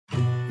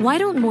Why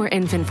don't more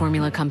infant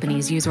formula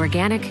companies use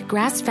organic,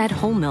 grass-fed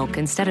whole milk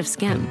instead of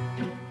skim?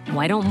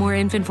 Why don't more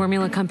infant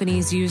formula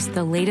companies use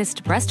the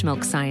latest breast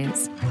milk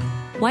science?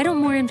 Why don't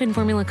more infant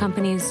formula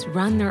companies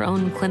run their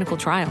own clinical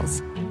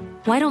trials?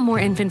 Why don't more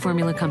infant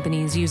formula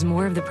companies use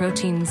more of the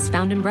proteins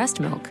found in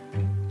breast milk?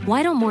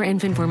 Why don't more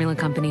infant formula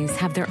companies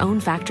have their own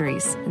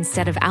factories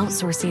instead of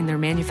outsourcing their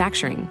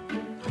manufacturing?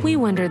 We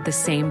wondered the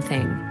same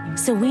thing.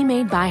 So we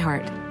made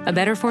ByHeart, a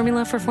better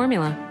formula for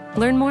formula.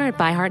 Learn more at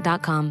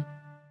byheart.com.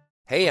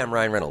 Hey, I'm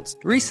Ryan Reynolds.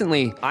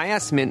 Recently, I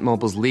asked Mint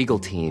Mobile's legal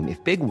team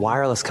if big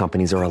wireless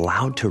companies are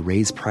allowed to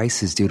raise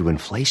prices due to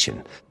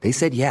inflation. They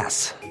said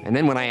yes. And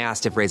then when I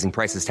asked if raising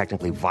prices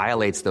technically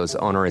violates those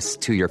onerous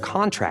two-year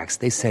contracts,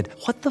 they said,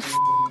 what the f***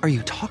 are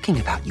you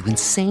talking about, you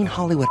insane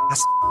Hollywood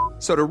ass f-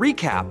 So to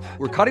recap,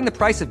 we're cutting the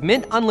price of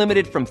Mint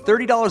Unlimited from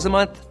 $30 a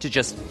month to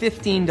just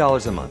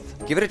 $15 a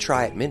month. Give it a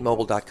try at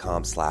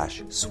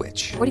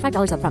mintmobile.com/switch.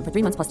 $45 up front for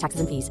 3 months plus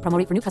taxes and fees. Promo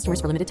rate for new customers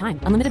for limited time.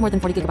 Unlimited more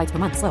than 40 gigabytes per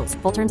month. Slows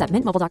full terms at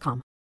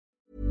mintmobile.com.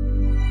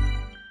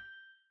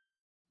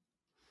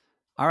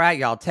 All right,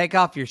 y'all, take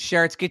off your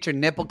shirts, get your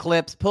nipple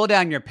clips, pull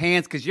down your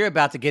pants because you're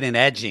about to get an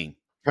edging.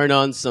 Turn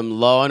on some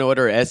Law and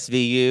Order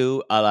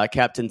SVU a la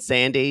Captain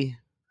Sandy,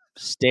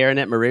 staring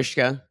at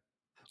Mariska,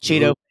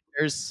 Cheeto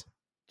fingers.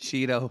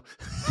 Cheeto.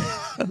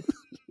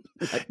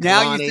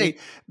 Now you say,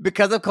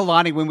 because of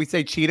Kalani, when we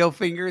say Cheeto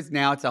fingers,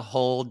 now it's a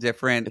whole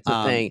different It's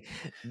a thing.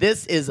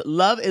 This is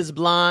Love is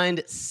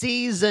Blind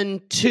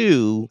Season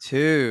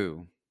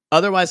 2.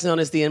 Otherwise known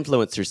as the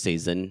Influencer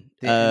Season.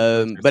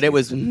 But it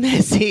was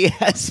messy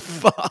as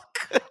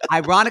fuck.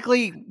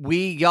 Ironically,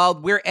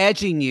 we're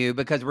edging you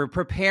because we're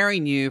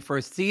preparing you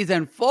for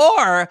Season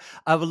 4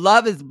 of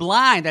Love is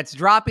Blind. That's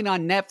dropping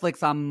on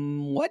Netflix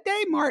on what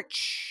day?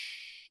 March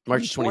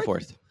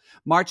 24th.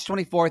 March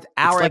 24th.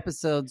 Our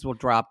episodes will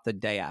drop the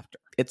day after.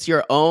 It's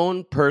your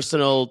own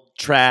personal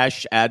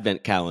trash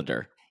advent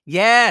calendar.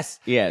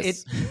 Yes.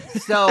 Yes.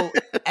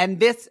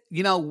 And this,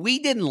 we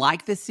didn't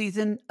like this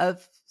season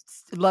of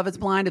Love is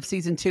Blind of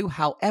Season 2.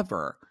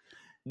 However,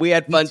 we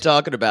had fun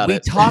talking about it. We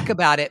talk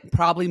about it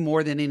probably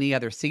more than any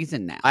other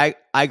season now. I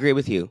agree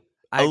with you.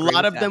 A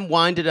lot of them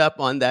winded up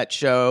on that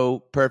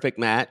show, Perfect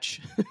Match.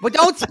 But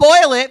don't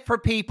spoil it for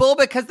people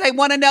because they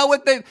want to know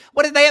what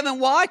if they haven't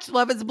watched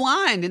Love is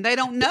Blind and they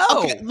don't know.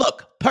 Okay,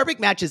 look,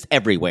 Perfect Match is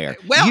everywhere.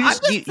 Well, I'm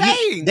just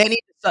saying. They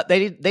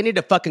need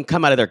to fucking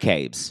come out of their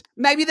caves.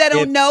 Maybe they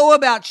don't know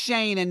about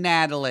Shane and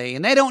Natalie,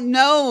 and they don't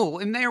know,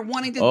 and they're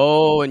wanting to.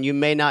 Oh, and you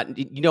may not,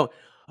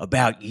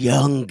 about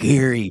young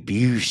Gary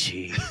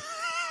Busey.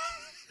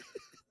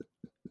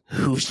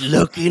 Who's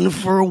looking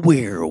for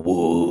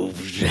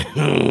werewolves?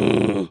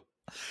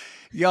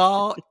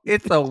 Y'all,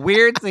 it's a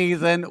weird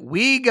season.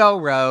 We go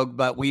rogue,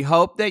 but we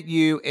hope that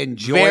you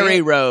enjoy Very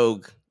it.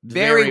 rogue.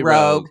 Very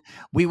rogue.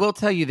 We will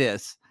tell you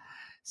this.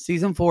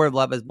 Season 4 of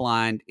Love is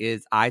Blind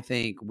is, I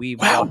think, we've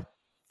done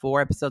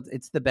 4 episodes.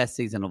 It's the best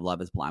season of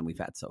Love is Blind we've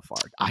had so far.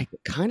 I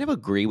kind of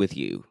agree with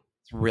you.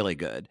 It's really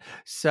good.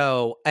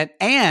 So,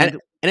 and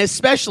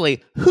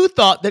especially, who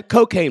thought that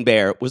Cocaine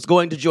Bear was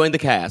going to join the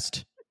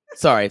cast?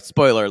 Sorry,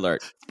 spoiler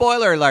alert.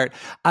 Spoiler alert.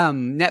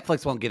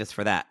 Netflix won't get us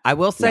for that. I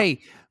will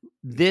say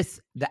the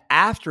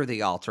After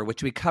the Altar,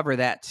 which we cover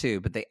that too,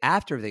 but the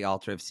After the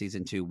Altar of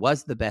Season 2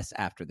 was the best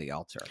After the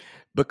Altar.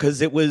 Because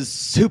it was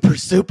super,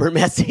 super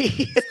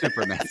messy.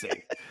 Super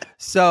messy.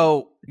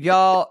 So,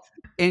 y'all,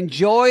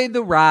 enjoy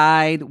the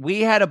ride.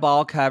 We had a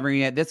ball covering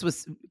it. This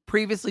was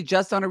previously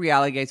just on a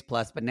Reality Gaze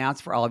Plus, but now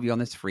it's for all of you on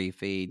this free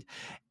feed.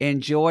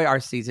 Enjoy our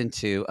Season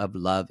 2 of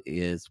Love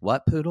is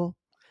what, Poodle?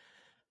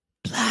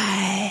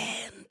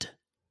 Blind.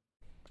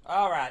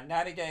 All right,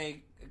 90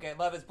 Day. Okay,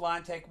 Love is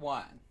Blind, take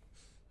 1.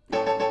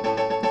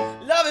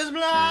 Love is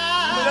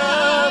blind.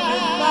 Love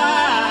is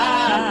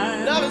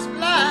blind. Love is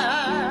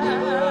blind.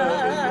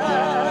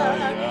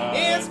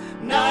 It's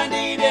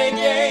 90 Day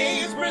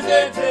Gaze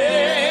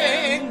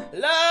presenting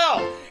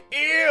Love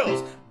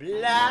is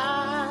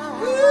Blind.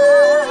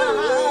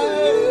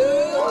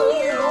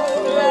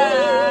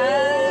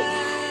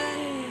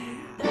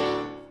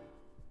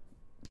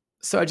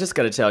 So I just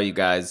got to tell you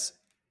guys,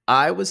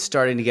 I was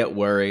starting to get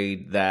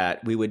worried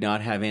that we would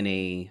not have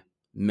any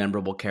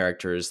memorable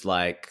characters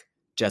like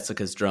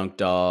Jessica's drunk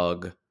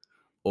dog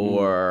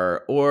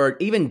or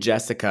even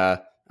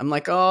Jessica. I'm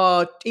like,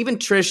 oh, even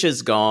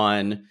Trisha's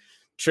gone.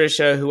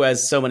 Trisha, who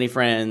has so many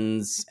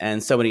friends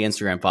and so many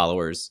Instagram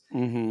followers.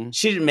 Mm-hmm.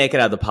 She didn't make it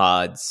out of the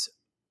pods.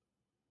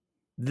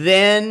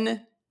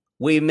 Then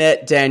we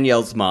met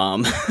Danielle's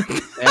mom.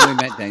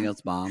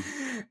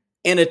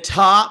 In a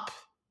top,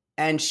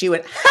 and she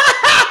went,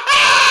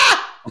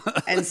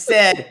 and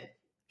said,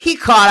 he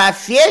caught a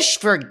fish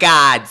for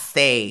God's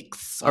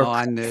sakes. Or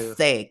I knew.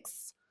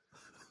 Sakes.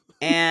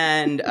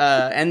 And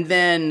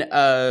then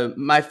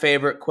my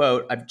favorite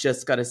quote, I've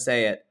just got to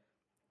say it.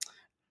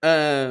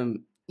 You're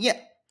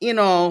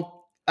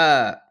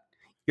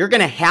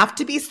going to have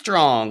to be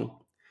strong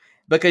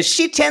because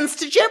she tends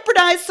to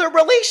jeopardize their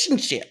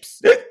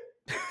relationships.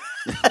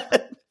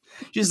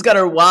 She's got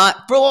her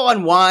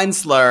full-on wine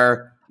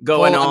slur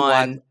going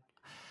on.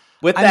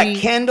 With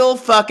Kendall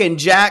fucking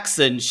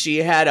Jackson, she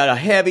had a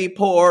heavy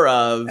pour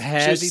of.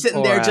 She was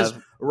sitting there just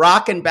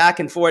rocking back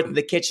and forth in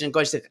the kitchen and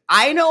going, she said,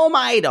 I know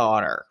my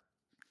daughter.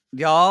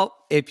 Y'all,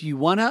 if you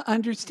want to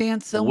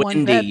understand someone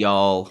Wendy, better,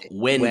 y'all.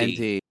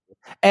 Wendy.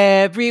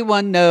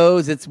 Everyone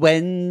knows it's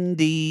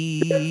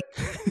Wendy.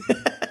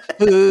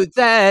 Who's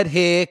that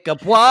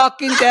hiccup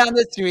walking down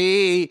the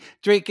street,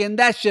 drinking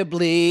that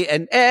Chablis,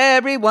 and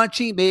everyone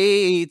she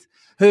meets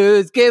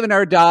who's giving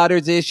her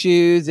daughters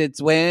issues,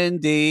 it's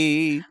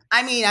Wendy.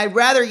 I mean, I'd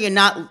rather you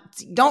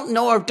don't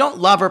know her, don't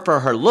love her for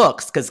her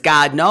looks, because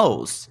God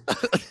knows.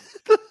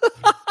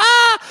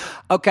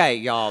 Okay,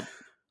 y'all,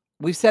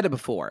 we've said it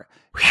before.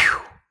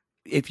 Whew.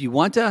 If you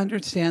want to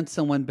understand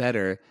someone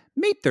better,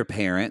 meet their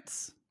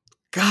parents.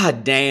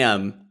 God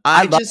damn.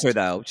 I loved her,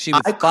 though. She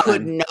was fun.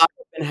 Could not have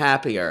been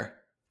happier.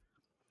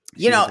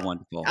 She was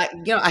wonderful.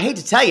 I hate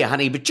to tell you,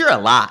 honey, but you're a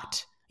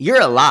lot.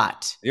 You're a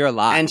lot. You're a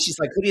lot. And she's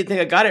like, who do you think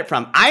I got it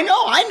from? I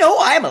know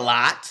I'm a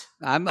lot.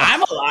 I'm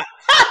a lot.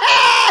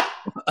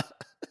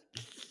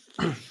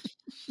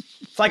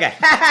 It's like a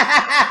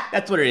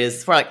that's what it is.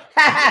 It's for like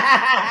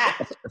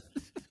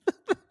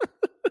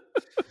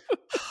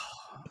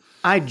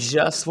I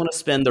just want to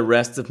spend the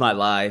rest of my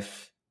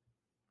life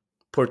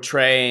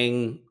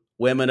portraying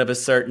women of a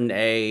certain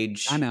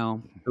age. I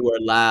know. Who are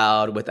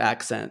loud with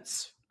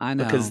accents. I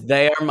know. Because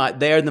they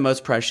are the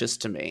most precious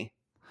to me.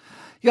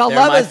 Y'all,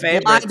 Love is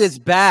Blind is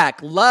back.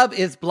 Love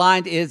is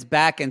Blind is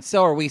back, and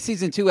so are we.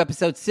 Season 2,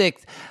 episode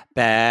 6.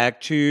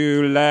 Back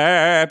to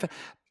life,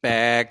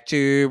 back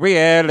to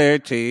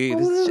reality.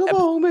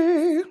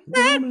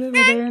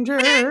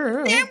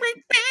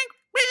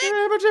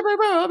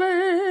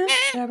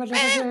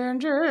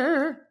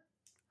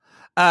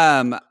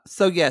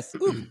 So yes.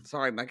 Ooh,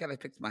 sorry, I gotta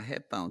fix my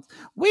headphones.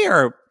 We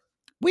are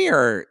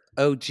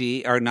OG,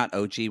 or not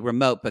OG,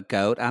 remote but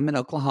GOAT. I'm in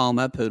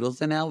Oklahoma,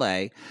 Poodle's in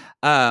LA.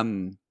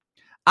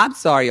 I'm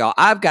sorry, y'all.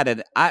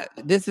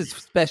 This is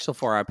special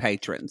for our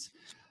patrons.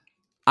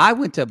 I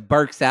went to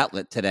Burke's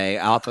Outlet today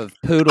off of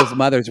Poodle's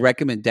mother's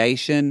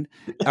recommendation,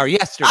 or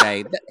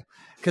yesterday,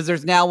 because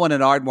there's now one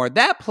in Ardmore.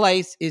 That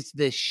place is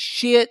the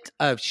shit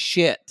of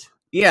shit.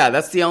 Yeah,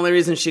 that's the only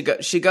reason she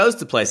goes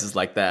to places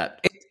like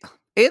that.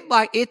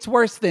 It's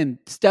worse than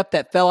stuff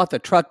that fell off the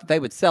truck that they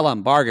would sell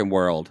on Bargain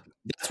World.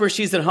 That's where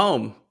she's at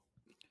home.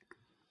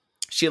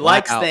 She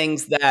likes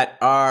things that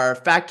are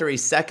factory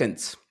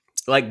seconds.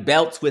 Like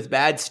belts with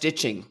bad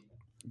stitching.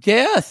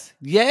 Yes.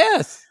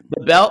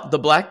 The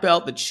black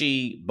belt that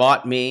she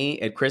bought me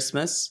at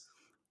Christmas,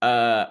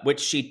 which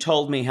she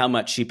told me how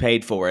much she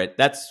paid for it.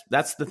 That's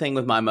the thing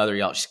with my mother,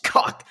 y'all. She's,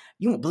 God,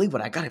 you won't believe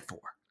what I got it for.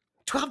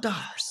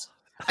 $12.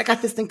 I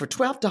got this thing for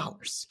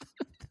 $12.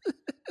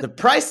 The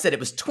price said it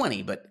was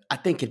 $20, but I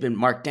think it'd been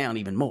marked down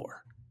even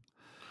more.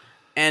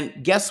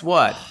 And guess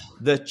what?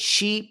 The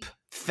cheap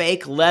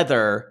fake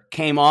leather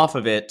came off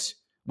of it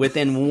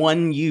within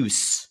one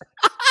use.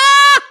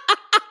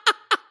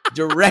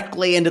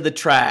 Directly into the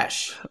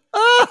trash.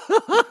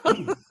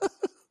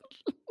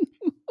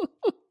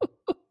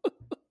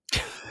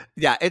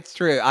 Yeah, it's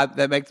true.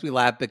 That makes me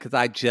laugh because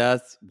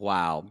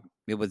wow,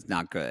 it was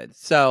not good.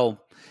 So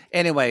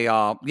anyway,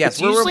 y'all, yes,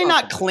 it's usually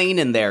not clean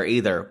in there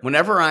either.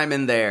 Whenever I'm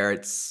in there,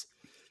 it's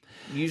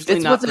usually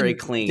not very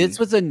clean. This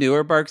was a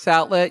newer Burke's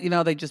Outlet.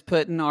 They just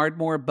put in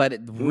Ardmore, but it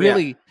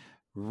really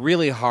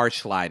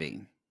harsh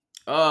lighting.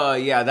 Oh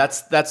yeah,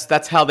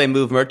 that's how they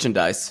move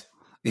merchandise.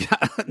 Yeah,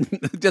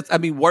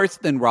 worse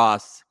than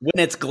Ross.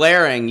 When it's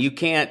glaring, you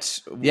can't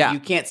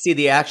see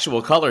the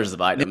actual colors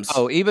of items.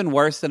 Oh, even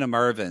worse than a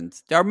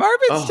Mervyn's. Are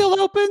Mervyn's still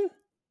open?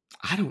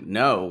 I don't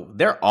know.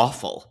 They're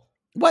awful.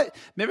 What?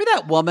 Remember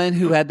that woman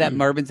who had that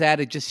Mervyn's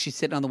ad? She's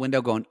sitting on the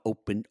window going,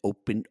 open,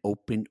 open,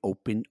 open,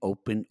 open,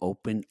 open,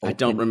 open. I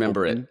don't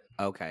remember it.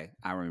 Okay,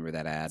 I remember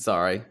that ad.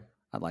 Sorry.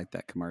 I like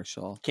that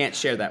commercial. Can't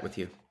share that with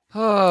you.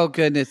 Oh,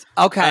 goodness.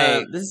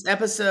 Okay. This is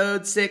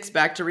episode 6,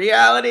 Back to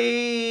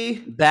Reality.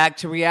 Back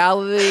to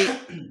reality.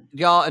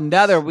 Y'all,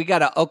 we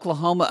got an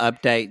Oklahoma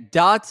update.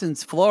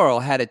 Dodson's Floral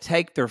had to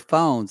take their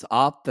phones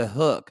off the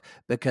hook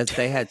because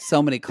they had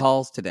so many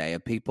calls today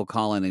of people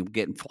calling and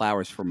getting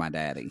flowers for my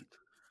daddy.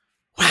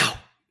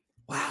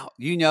 Wow.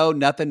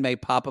 Nothing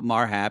made Papa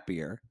Mar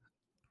happier.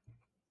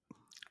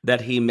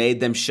 That he made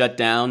them shut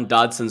down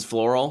Dodson's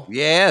Floral?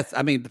 Yes.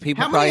 The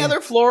people. How many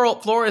other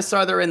florists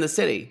are there in the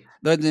city?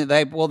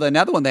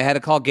 Another one they had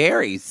to call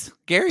Gary's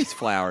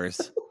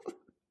Flowers,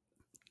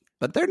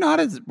 but they're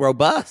not as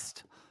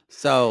robust.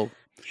 So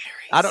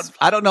I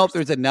don't know if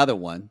there's another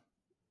one,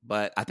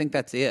 but I think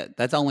that's it.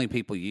 That's only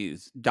people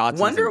use.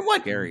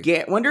 Gary.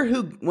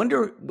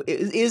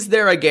 Is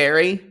there a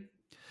Gary?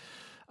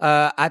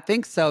 I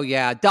think so.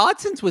 Yeah,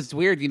 Dodson's was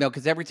weird,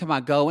 because every time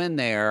I go in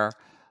there.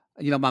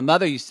 My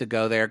mother used to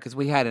go there because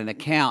we had an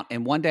account.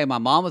 And one day my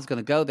mom was going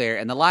to go there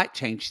and the light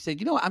changed. She said,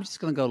 I'm just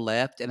going to go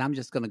left and I'm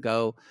just going to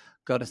go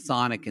to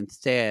Sonic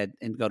instead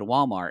and go to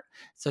Walmart.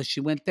 So she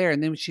went there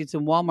and then she's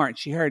in Walmart and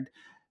she heard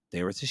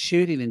there was a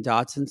shooting in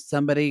Dodson.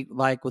 Somebody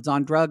was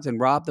on drugs and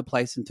robbed the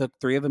place and took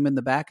 3 of them in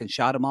the back and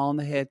shot them all in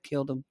the head,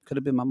 killed them. Could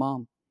have been my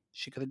mom.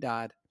 She could have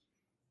died.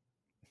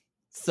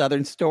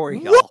 Southern story,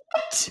 y'all.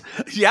 What?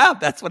 Yeah,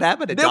 that's what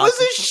happened. There was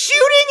a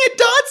shooting at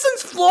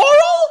Dodson's Floral?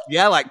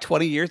 Yeah, like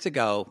 20 years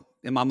ago.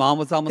 And my mom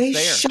was almost They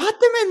there. shot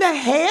them in the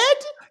head?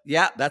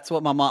 Yeah, that's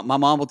what my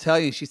mom will tell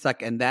you. She's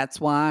like, and that's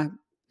why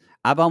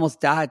I've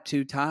almost died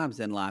 2 times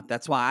in life.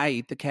 That's why I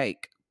eat the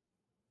cake.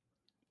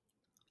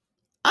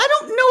 I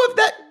don't know if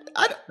that...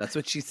 That's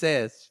what she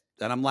says.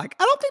 And I'm like,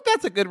 I don't think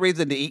that's a good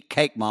reason to eat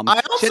cake, Mom.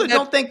 I also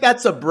don't think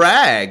that's a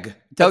brag.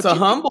 That's a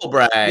humble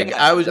brag.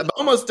 Yeah. I've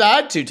almost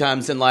died 2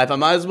 times in life. I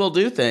might as well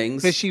do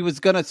things. Because she was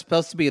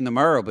supposed to be in the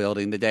Murrow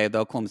building the day of the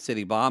Oklahoma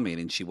City bombing,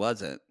 and she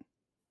wasn't.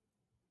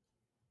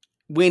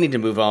 We need to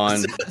move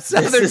on.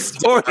 Southern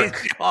stories,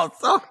 y'all.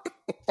 Sorry.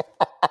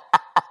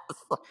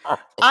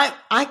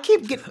 I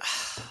keep getting...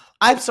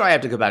 I'm sorry I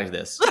have to go back to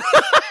this.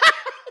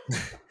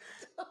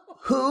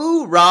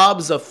 Who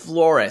robs a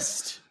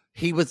florist?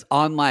 He was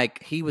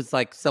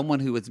like someone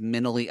who was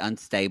mentally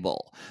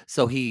unstable.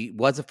 So he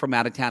wasn't from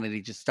out of town, and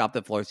he just stopped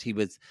the florist. He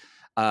was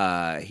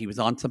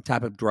on some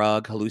type of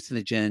drug,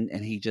 hallucinogen,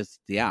 and he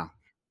just,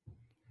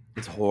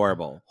 it's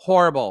horrible.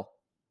 Horrible.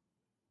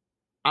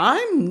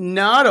 I'm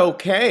not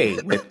okay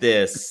with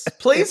this.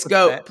 Please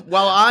go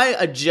while I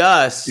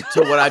adjust to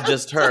what I've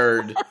just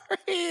heard.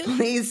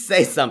 Please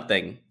say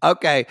something.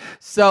 Okay.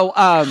 So,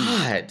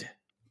 God.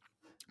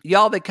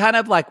 y'all, they kind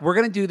of like, we're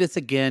going to do this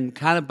again,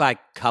 kind of by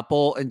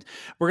couple, and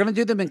we're going to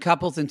do them in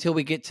couples until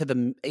we get to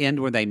the end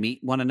where they meet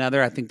one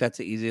another. I think that's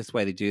the easiest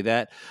way to do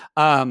that.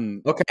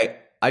 Okay.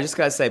 I just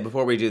got to say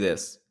before we do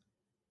this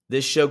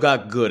show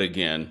got good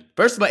again.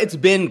 First of all, it's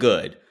been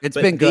good. It's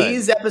been good.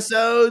 These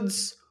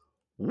episodes,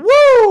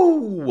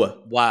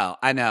 woo! Wow.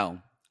 I know.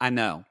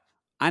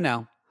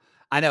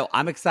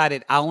 I'm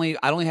excited. I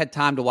only had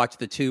time to watch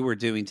the 2 we're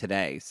doing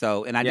today.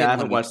 So, and I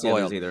didn't watch the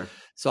others spoiled either.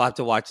 So I have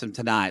to watch them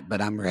tonight,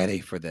 but I'm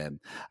ready for them.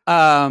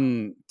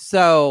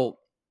 So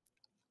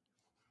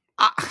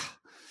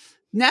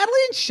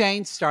Natalie and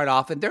Shane start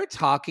off and they're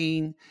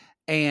talking,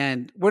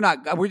 and we're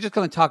just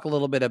going to talk a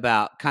little bit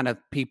about kind of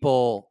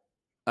people.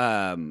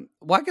 I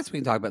guess we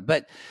can talk about,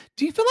 but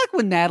do you feel like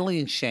when Natalie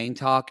and Shane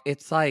talk,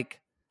 it's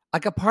like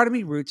a part of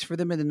me roots for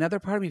them and another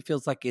part of me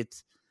feels like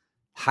it's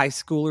high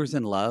schoolers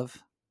in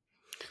love?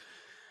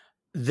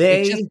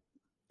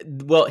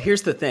 Well,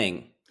 here's the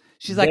thing.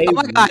 She's like, oh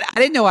my God, I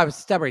didn't know I was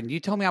stubborn. You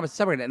told me I was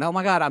stubborn. And oh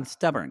my God, I'm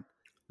stubborn.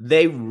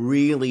 They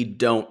really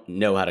don't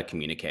know how to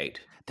communicate.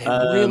 They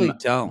really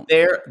don't.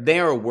 They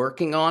are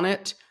working on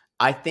it.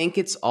 I think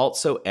it's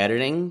also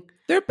editing.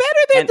 They're better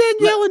than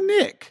Danielle and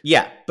Nick.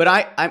 Yeah, but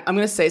I'm going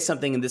to say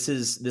something, and this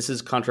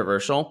is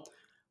controversial.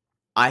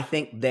 I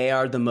think they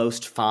are the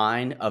most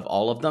fine of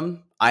all of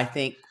them. I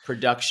think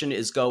production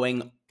is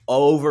going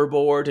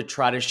overboard to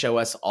try to show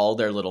us all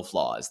their little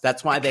flaws.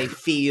 That's why they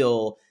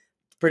feel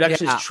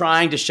production is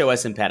trying to show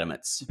us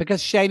impediments.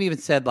 Because Shane even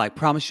said, like,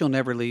 promise you'll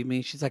never leave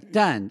me. She's like,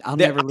 done. I'll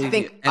never leave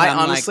you. I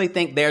honestly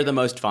think they're the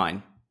most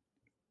fine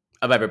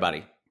of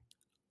everybody.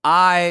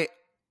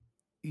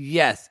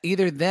 Yes,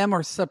 either them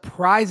or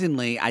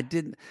surprisingly, I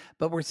didn't.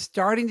 But we're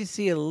starting to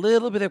see a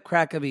little bit of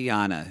crack of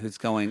Iyanna, who's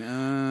going,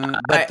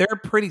 but they're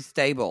pretty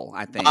stable,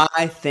 I think.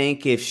 I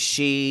think if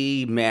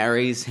she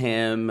marries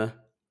him,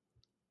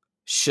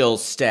 she'll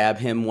stab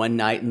him one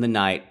night in the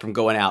night from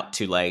going out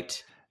too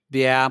late.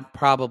 Yeah,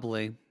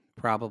 probably.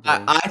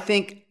 I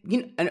think,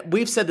 and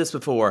we've said this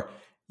before,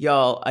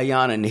 y'all,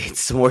 Iyanna needs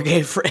some more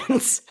gay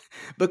friends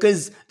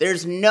because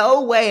there's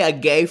no way a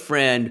gay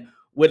friend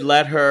would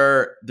let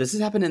her, this has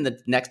happened in the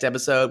next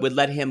episode, would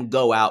let him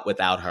go out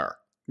without her.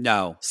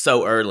 No.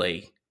 So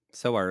early.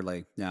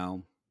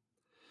 No.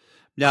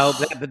 No,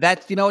 but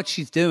that's, you know what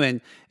she's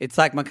doing? It's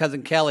like my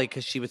cousin Kelly,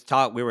 because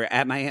we were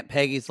at my Aunt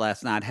Peggy's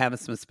last night having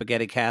some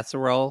spaghetti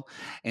casserole.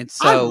 And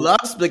so I love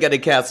spaghetti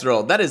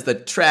casserole. That is the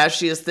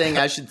trashiest thing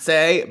I should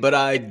say, but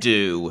I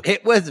do.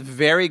 It was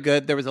very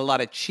good. There was a lot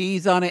of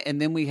cheese on it,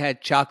 and then we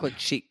had chocolate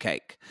sheet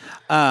cake.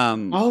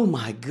 Oh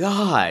my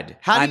God.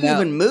 How do you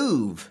even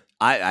move?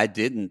 I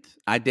didn't.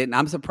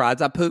 I'm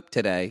surprised I pooped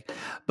today,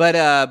 but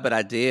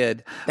I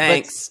did.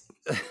 Thanks.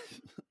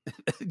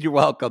 You're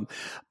welcome.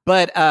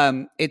 But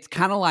it's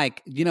kind of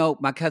like,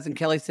 my cousin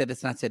Kelly said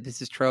this, and I said,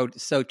 this is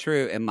so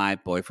true. And my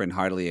boyfriend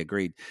heartily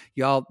agreed.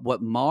 Y'all,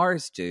 what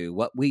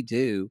we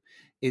do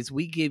is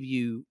we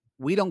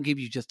don't give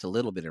you just a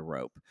little bit of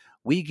rope.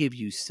 We give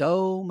you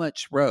so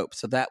much rope.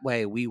 So that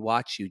way we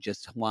watch you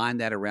just wind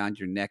that around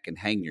your neck and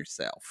hang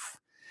yourself.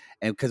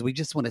 And because we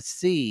just want to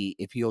see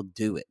if you'll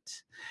do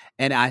it.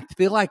 And I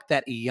feel like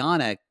that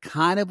Iyanna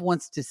kind of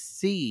wants to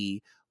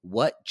see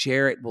what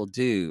Jarrett will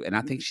do. And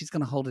I think she's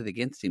going to hold it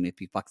against him if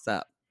he fucks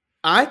up.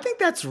 I think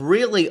that's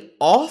really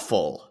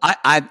awful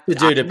to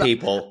do to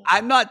people.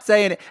 I'm not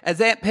saying it.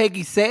 As Aunt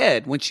Peggy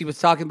said when she was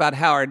talking about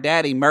how her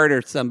daddy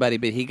murdered somebody,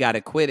 but he got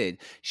acquitted.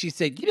 She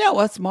said,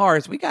 us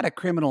Mars, we got a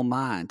criminal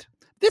mind.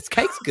 This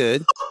cake's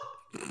good.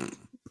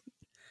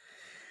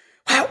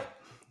 Wow.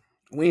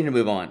 We need to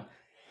move on.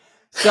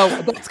 So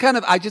that's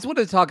I just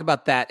wanted to talk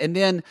about that. And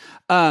then,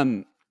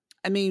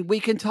 we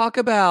can talk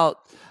about,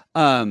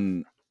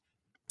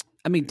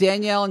 I mean,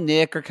 Danielle and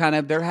Nick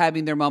are they're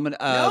having their moment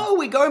of. No,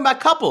 we going by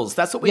couples.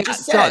 That's what we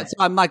just said. So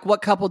I'm like,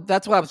 what couple?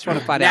 That's what I was trying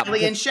to find out.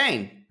 Natalie and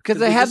Shane. Because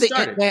they have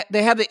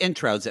the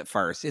intros at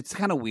first. It's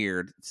kind of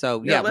weird.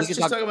 So yeah, let's just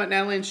talk about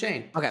Natalie and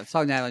Shane. Okay, let's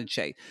talk Natalie and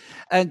Shane.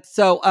 And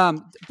so,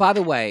 by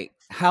the way,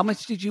 how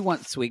much did you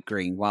want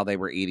Sweetgreen while they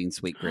were eating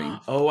Sweetgreen?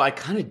 Oh, I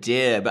kind of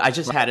did, but I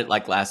just had it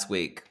like last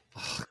week.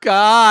 Oh,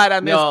 God, I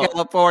miss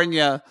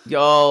California.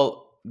 Y'all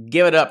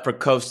give it up for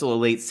coastal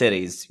elite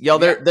cities. Y'all,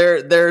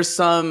 there's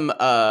some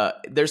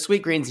there's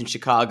Sweetgreens in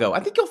Chicago. I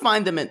think you'll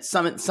find them at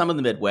some of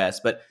the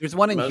Midwest, but there's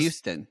one in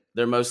Houston.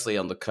 They're mostly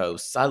on the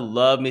coast. I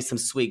love me some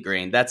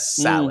Sweetgreen. That's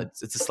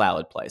salads. It's a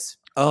salad place.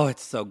 Oh,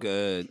 it's so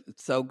good.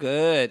 It's so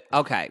good.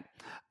 Okay.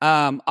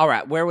 All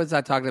right. Where was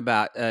I talking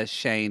about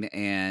Shane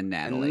and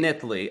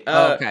Natalie?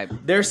 Okay.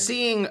 They're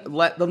seeing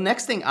the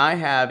next thing I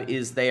have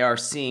is they are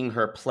seeing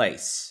her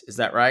place. Is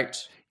that right?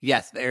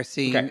 Yes, they're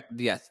seeing. Okay.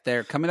 Yes,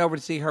 they're coming over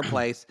to see her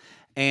place.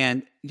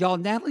 And y'all,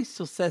 Natalie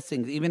still says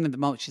things even in the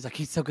moment. She's like,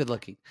 he's so good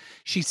looking.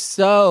 She's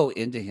so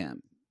into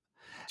him.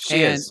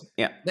 She is.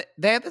 Yeah.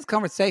 They have this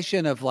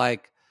conversation of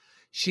like,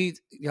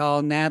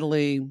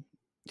 Natalie,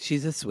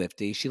 she's a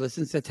Swiftie. She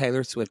listens to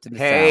Taylor Swift in the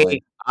salad.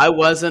 I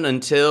wasn't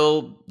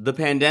until the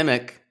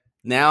pandemic.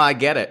 Now I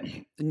get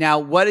it. Now,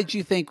 what did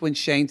you think when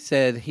Shane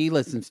said he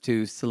listens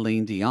to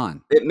Celine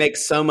Dion? It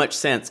makes so much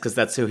sense because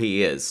that's who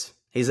he is.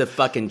 He's a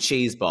fucking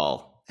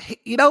cheeseball. I'm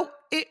going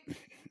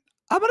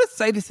to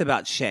say this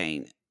about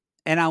Shane,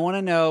 and I want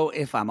to know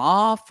if I'm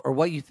off or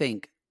what you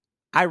think.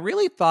 I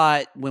really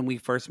thought when we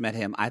first met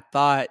him, I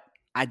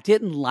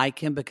didn't like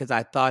him because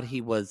I thought he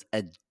was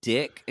a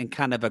dick and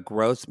kind of a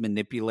gross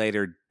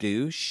manipulator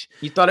douche.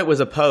 You thought it was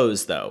a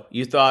pose, though.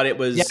 You thought it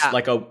was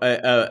like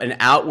an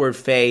outward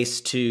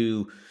face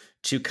to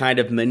kind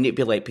of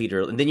manipulate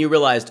Peter. And then you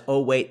realized, oh,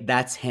 wait,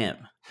 that's him.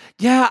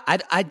 Yeah,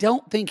 I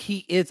don't think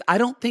he is. I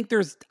don't think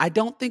there's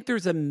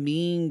a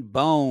mean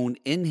bone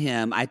in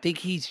him. I think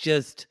he's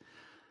just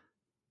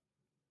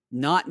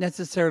not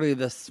necessarily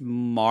the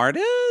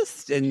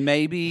smartest, and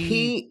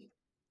maybe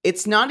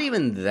it's not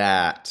even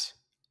that.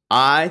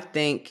 I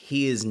think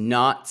he is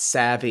not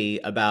savvy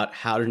about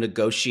how to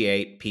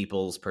negotiate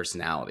people's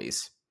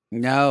personalities.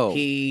 No.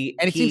 He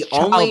seems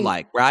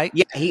childlike, right?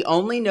 Yeah, he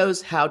only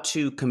knows how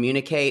to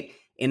communicate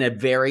in a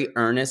very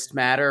earnest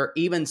manner.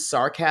 Even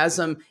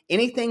sarcasm,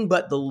 anything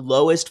but the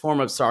lowest form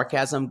of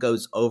sarcasm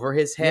goes over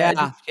his head.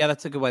 Yeah,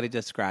 that's a good way to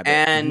describe it.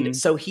 And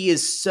so he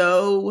is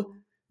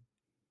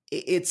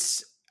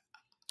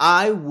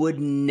I would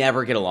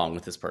never get along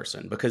with this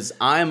person because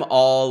I'm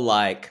all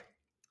like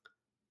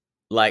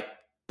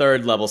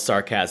third level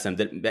sarcasm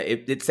that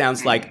it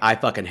sounds like I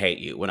fucking hate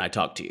you when I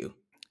talk to you.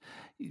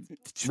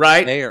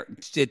 Right?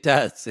 It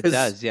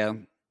does, yeah.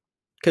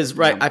 Because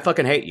I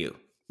fucking hate you.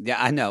 Yeah,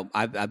 I know.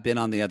 I've been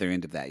on the other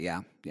end of that.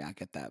 Yeah, I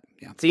get that.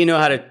 Yeah. So you know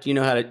what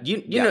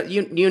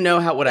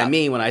I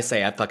mean when I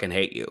say I fucking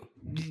hate you.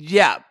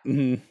 Yeah.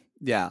 Mm-hmm.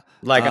 Yeah.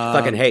 Like I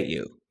fucking hate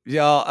you.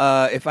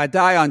 Y'all, if I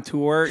die on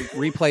tour,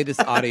 replay this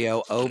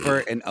audio over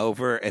and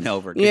over and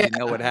over. Because you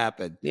know what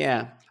happened.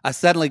 Yeah. I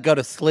suddenly go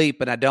to sleep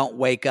and I don't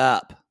wake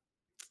up.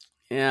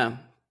 Yeah.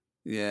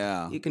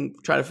 Yeah. You can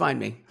try to find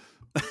me.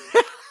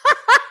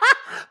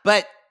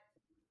 But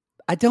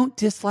I don't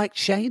dislike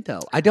Shane,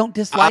 though. I don't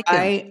dislike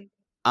him.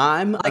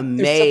 I'm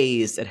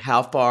amazed at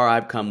how far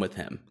I've come with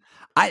him.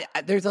 I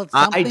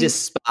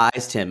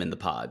despised him in the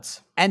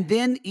pods. And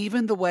then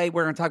even the way,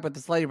 we're going to talk about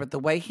this later, but the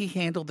way he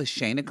handled the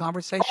Shayna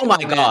conversation. Oh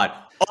my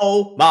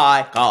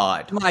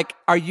God. I'm like,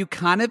 are you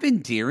kind of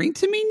endearing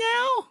to me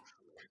now?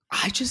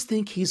 I just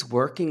think he's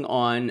working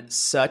on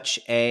such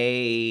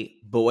a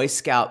Boy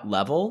Scout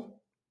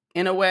level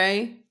in a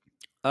way.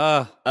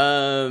 And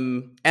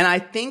I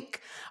think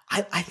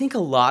a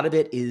lot of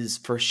it is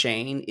for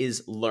Shane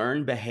is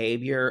learned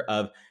behavior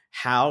of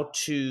how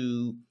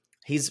to.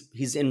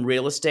 He's in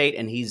real estate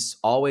and he's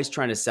always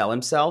trying to sell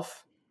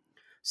himself.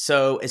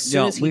 So as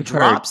soon as he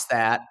drops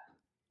that,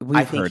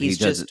 I think he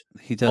doesn't.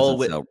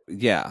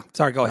 Yeah.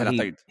 Sorry, go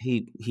ahead.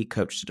 He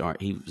coached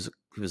at he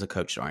was a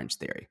coach at Orange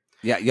Theory.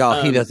 Yeah,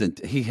 y'all.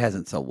 He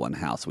hasn't sold one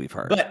house. We've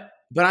heard.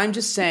 But I'm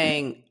just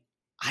saying,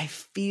 I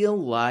feel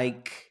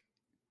like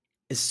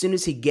as soon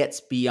as he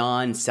gets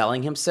beyond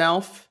selling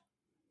himself,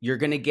 you're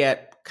going to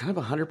get kind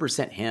of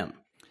 100% him,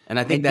 and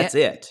I think that's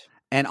it.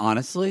 And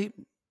honestly,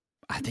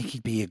 I think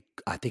he'd be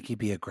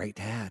a great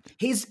dad.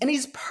 He's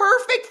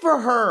perfect for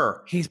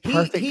her. He's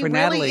perfect for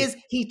Natalie. He really is.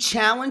 He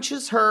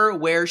challenges her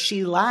where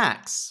she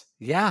lacks.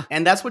 Yeah.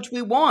 And that's what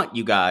we want,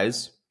 you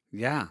guys.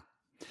 Yeah.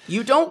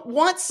 You don't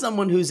want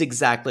someone who's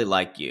exactly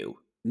like you.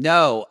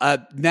 No.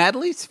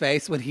 Natalie's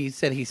face when he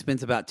said he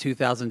spends about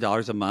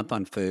 $2,000 a month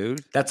on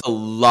food. That's a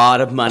lot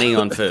of money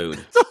on food.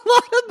 It's a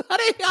lot of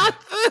money on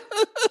food.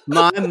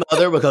 My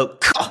mother would go,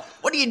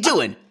 "What are you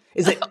doing?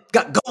 Is it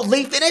got gold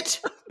leaf in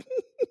it?"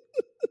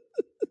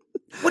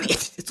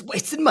 It's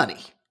wasting money.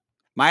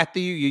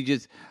 Matthew,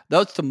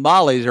 those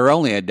tamales are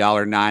only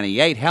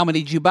 $1.98. How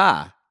many did you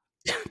buy?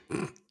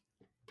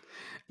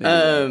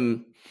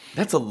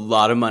 That's a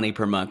lot of money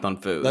per month on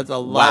food. That's a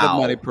lot of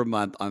money per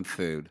month on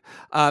food.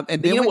 And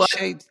then you know when what?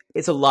 Shades,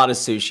 It's a lot of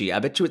sushi. I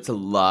bet you it's a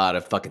lot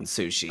of fucking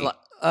sushi.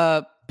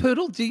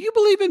 Poodle, do you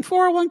believe in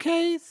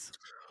 401ks?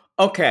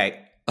 Okay.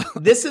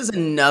 This is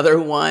another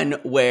one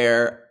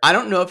where I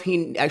don't know if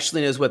he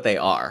actually knows what they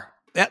are.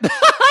 I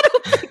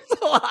don't think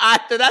so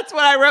either. That's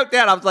what I wrote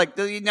down. I was like,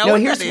 do you know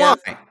what here's that is?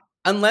 why.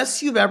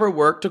 Unless you've ever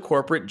worked a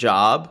corporate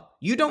job,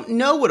 you don't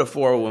know what a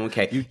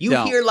 401k. You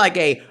don't. hear like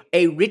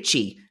a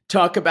Richie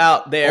talk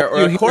about their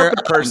or a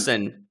corporate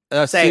person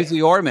say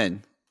Susie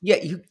Orman. Yeah,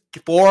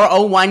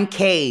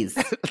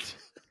 401ks.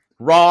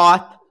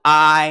 Roth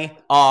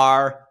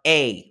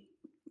IRA.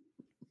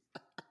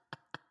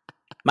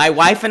 My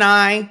wife and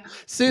I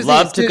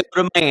love to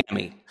go to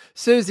Miami.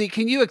 Susie,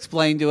 can you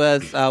explain to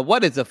us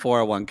what is a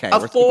 401k?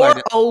 A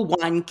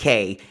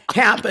 401k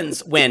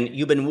happens when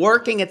you've been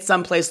working at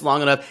some place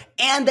long enough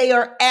and they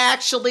are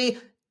actually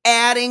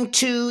adding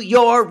to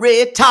your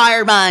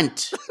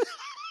retirement.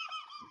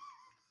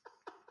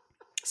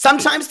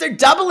 Sometimes they're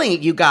doubling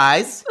it, you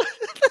guys.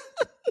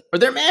 Or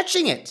they're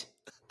matching it.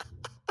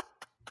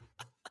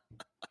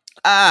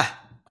 I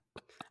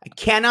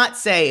cannot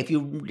say, if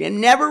you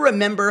never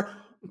remember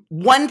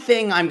one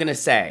thing I'm going to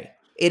say,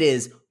 it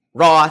is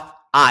Roth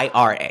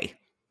IRA.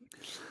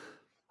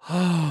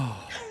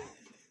 Oh,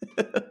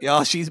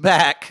 y'all, she's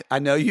back. I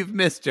know you've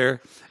missed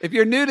her. If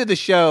you're new to the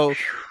show,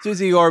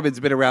 Susie Orman's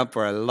been around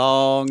for a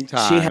long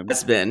time. She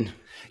has been.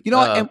 You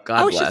know, and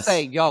God bless. should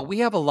say, y'all, we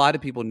have a lot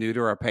of people new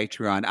to our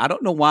Patreon. I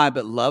don't know why,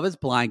 but Love is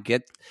Blind.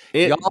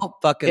 Y'all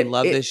fucking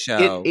love this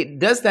show. It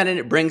does that, and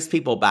it brings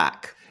people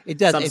back. It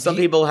does. Some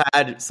people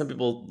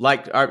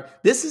liked our.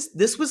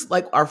 This was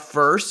like our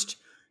first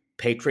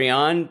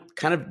Patreon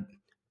kind of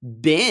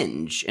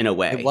binge in a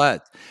way. It was.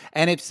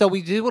 And if so,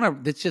 we do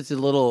want to, it's just a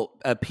little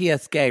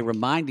PSK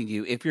reminding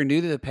you, if you're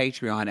new to the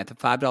Patreon at the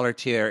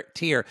 $5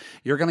 tier,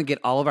 you're going to get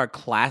all of our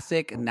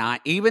classic,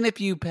 even if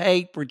you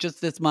pay for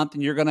just this month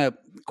and you're going to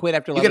quit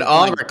after Love You get is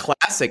all Blind, of our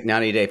classic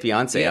 90 Day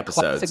Fiance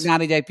episodes. Classic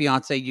 90 Day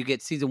Fiance. You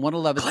get season 1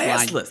 of Love is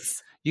Blind.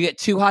 Classless. You get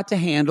Too Hot to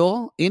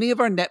Handle. Any of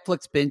our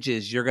Netflix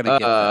binges, you're going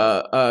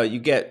to get. You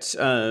get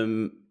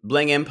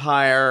Bling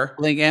Empire.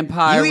 Bling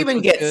Empire. You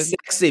even get good.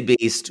 Sexy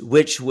Beast,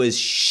 which was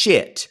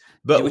shit,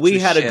 but we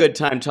had a good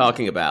time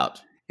talking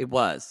about. It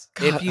was.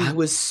 God, I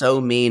was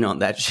so mean on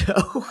that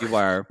show. You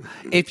were.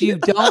 If you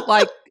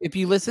don't if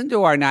you listen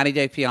to our 90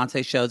 Day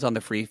Fiance shows on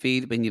the free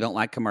feed and you don't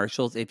like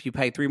commercials, if you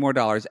pay $3 more,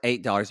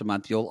 $8 a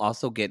month, you'll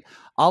also get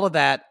all of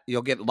that.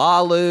 You'll get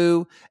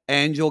Lalu,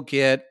 and you'll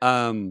get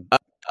a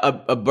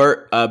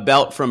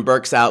belt from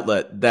Burke's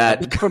Outlet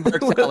that from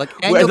Burke's Outlet,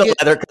 and where the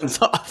leather comes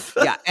off.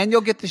 Yeah, and you'll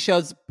get the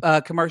show's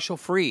commercial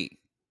free.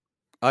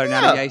 Our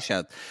 90 Day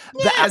shows.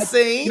 Yeah,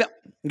 see?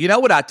 You know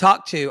what I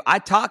talked to?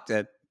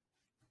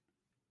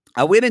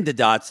 I went into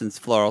Dodson's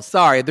Floral.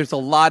 Sorry, there's a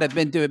lot. I've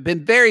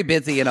been very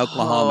busy in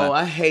Oklahoma. Oh,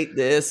 I hate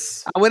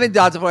this. I went into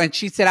Dodson's Floral, and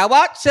she said, I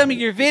watched some of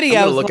your videos.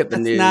 I'm gonna look at the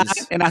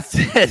news. And I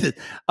said,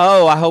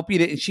 oh, I hope you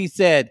didn't. She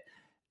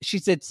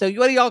said, so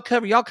what do y'all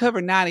cover? Y'all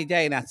cover 90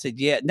 Day. And I said,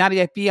 yeah. 90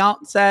 Day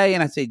Fiance.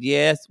 And I said,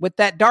 yes. With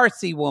that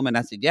Darcy woman.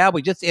 I said, yeah,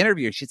 we just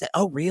interviewed her. She said,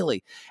 oh,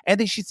 really? And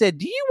then she said,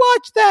 do you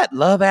watch that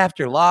Love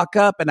After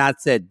Lockup? And I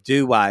said,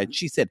 do I? And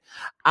she said,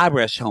 I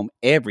rush home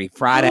every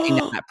Friday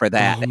night for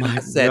that. Oh, and my I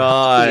said,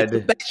 God. It's the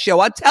best show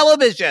on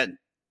television.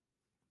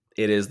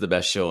 It is the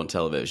best show on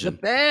television.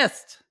 The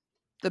best.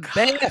 The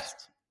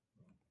best.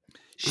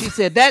 She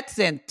said, that's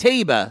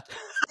Antiba.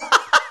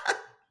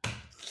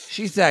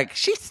 She's like,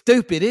 she's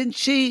stupid, isn't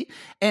she?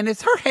 And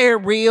is her hair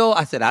real?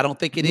 I said, I don't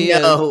think it is.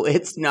 No,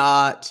 it's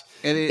not.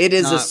 It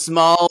is not. a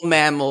small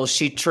mammal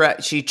she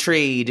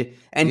treed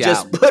and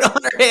just put on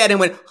her head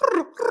and went.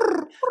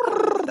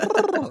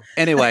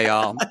 Anyway,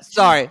 y'all.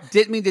 Sorry,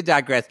 didn't mean to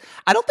digress.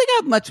 I don't think I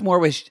have much more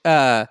with.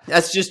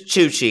 That's just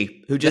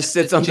Choochie, who just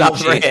sits on top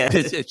of her head.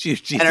 And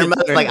her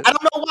mother's like, I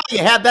don't know why you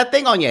have that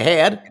thing on your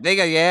head. Thing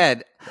on your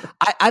head.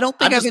 I don't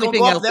think I have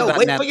anything else about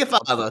wait them. for your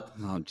father.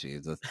 Oh,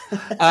 Jesus.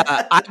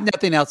 I have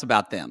nothing else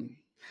about them.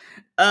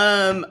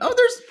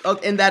 There's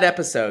in that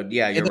episode.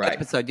 Yeah, you're right.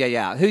 Episode,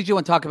 yeah. Who do you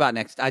want to talk about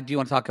next? Do you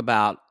want to talk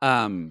about?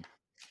 There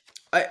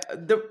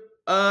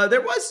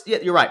was. Yeah,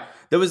 you're right.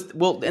 There was.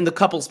 Well, in the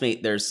couples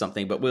meet, there's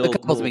something, but the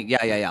couples meet.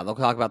 Yeah. They'll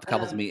talk about the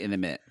couples meet in a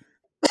minute.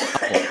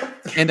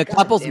 In the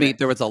couples meet,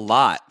 there was a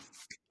lot.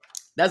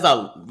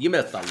 You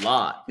missed a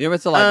lot. You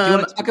missed a lot. Do you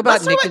want to talk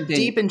about Nick and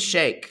Deep and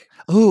Shake?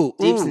 Ooh,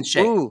 Deeps and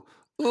Shake. Ooh.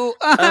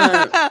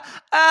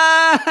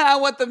 I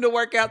want them to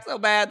work out so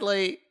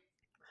badly.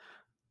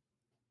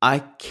 I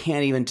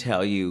can't even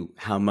tell you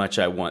how much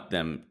I want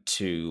them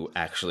to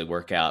actually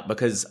work out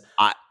because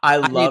I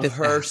love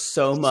her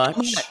so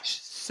much.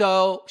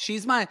 So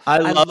she's my. I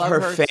love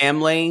her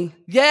family.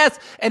 Yes,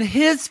 and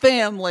his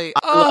family.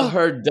 I love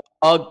her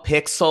dog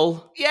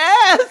Pixel.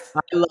 Yes,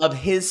 I love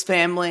his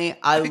family.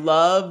 I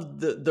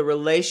love the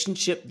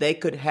relationship they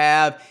could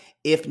have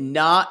if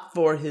not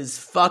for his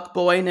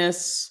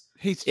fuckboyness.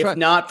 If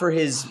not for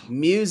his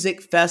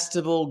music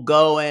festival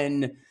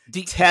going,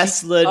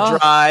 Tesla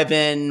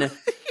driving,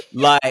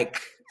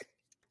 like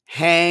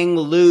hang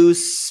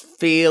loose,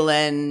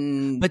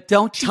 feeling But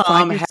don't you Tom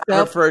find yourself?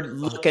 Haverford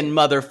looking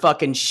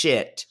motherfucking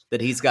shit that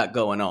he's got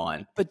going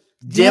on. But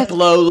yes,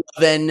 Diplo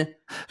loving.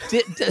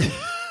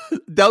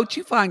 don't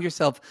you find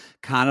yourself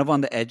kind of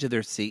on the edge of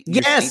their seat?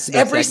 Your Yes, seat in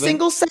that every segment?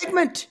 single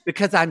segment.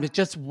 Because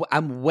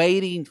I'm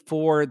waiting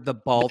for the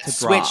ball to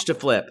Switch drop. to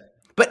flip.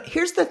 But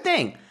here's the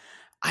thing.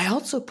 I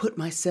also put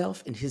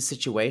myself in his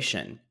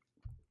situation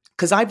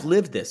because I've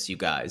lived this, you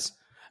guys.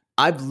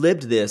 I've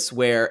lived this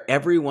where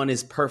everyone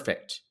is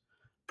perfect,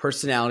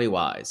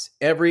 personality-wise.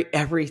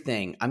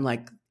 Everything. I'm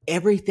like,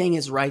 everything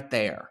is right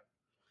there.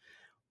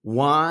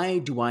 Why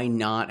do I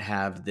not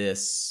have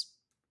this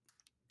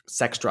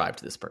sex drive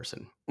to this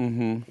person?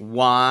 Mm-hmm.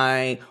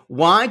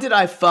 Why did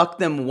I fuck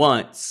them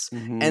once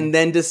Mm-hmm. and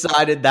then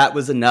decided that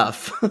was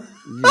enough?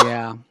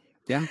 Yeah.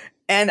 Yeah.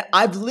 And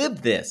I've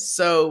lived this,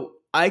 so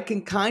I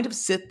can kind of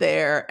sit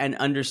there and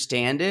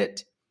understand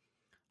it.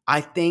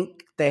 I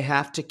think they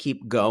have to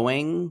keep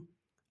going.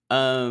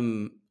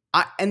 To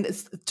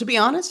be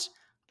honest,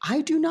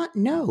 I do not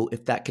know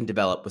if that can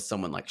develop with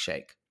someone like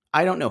Shake.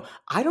 I don't know.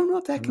 I don't know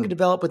if that can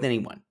develop with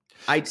anyone.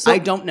 I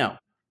don't know.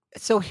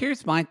 So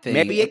here's my thing.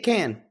 Maybe it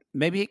can.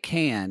 Maybe it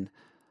can.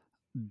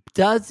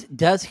 Does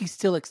he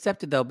still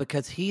accept it though?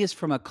 Because he is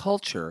from a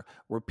culture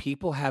where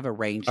people have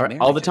arranged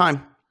marriages All the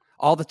time.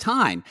 all the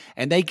time,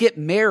 and they get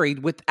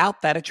married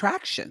without that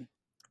attraction.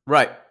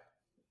 Right.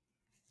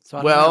 So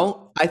I don't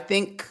know. I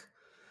think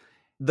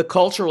the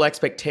cultural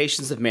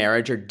expectations of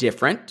marriage are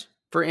different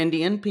for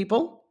Indian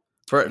people,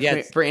 for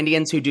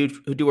Indians who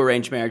do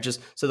arranged marriages.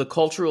 So the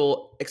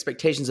cultural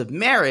expectations of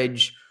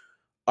marriage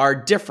are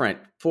different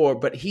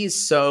but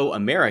he's so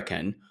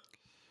American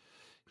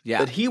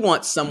that he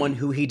wants someone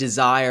who he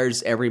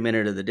desires every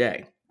minute of the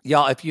day.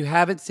 Y'all, if you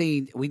haven't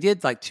seen, we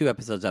did like 2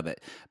 episodes of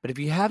it, but if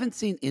you haven't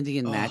seen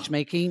Indian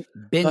matchmaking,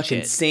 binge Fucking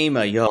it.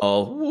 SEMA,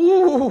 y'all.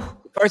 Woo.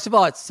 First of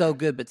all, it's so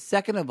good, but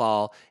second of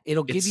all,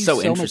 it'll give you so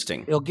so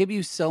interesting. much. It'll give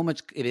you so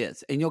much. It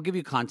is, and you'll give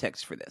you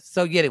context for this.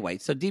 So anyway,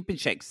 so Deep and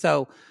Shake.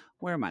 So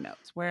where are my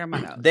notes?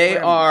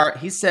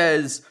 He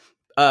says,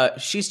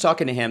 she's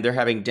talking to him. They're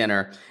having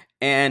dinner.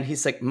 And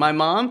he's like, my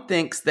mom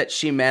thinks that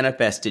she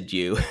manifested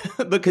you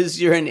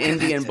because you're an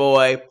Indian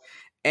boy.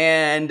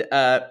 And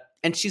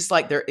she's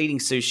like, they're eating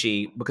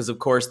sushi because of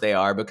course they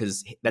are,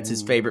 because that's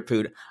his favorite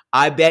food.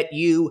 I bet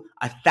you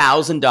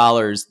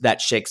 $1,000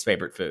 that's Shake's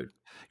favorite food.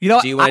 You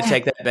know, do you want to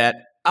take that bet?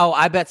 Oh,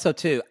 I bet so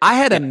too. I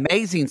had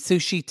amazing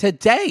sushi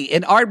today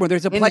in Ardmore.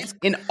 There's a place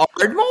in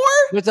Ardmore.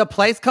 There's a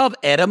place called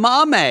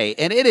Edamame,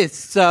 and it is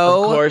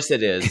so. Of course,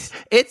 it is.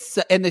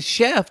 And the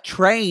chef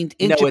trained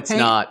in Japan. No, it's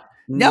not.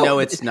 No,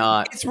 it's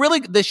not. It's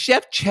really the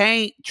chef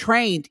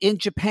trained in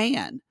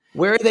Japan.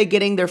 Where are they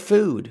getting their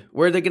food?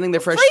 Where are they getting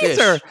their fresh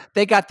freezer? fish?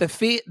 They got the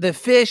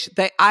fish.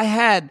 I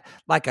had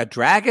like a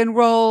dragon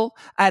roll.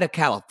 I had a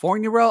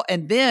California roll,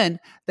 and then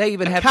they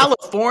even have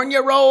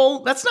California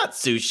roll. That's not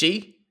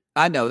sushi.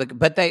 I know,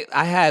 but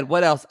I had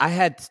what else? I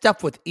had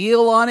stuff with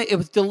eel on it. It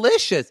was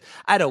delicious.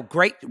 I had a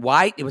great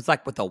white. It was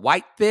like with a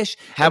white fish.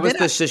 How was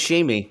the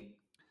sashimi?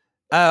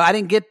 I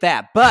didn't get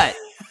that, but.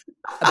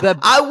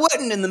 I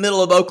wouldn't in the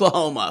middle of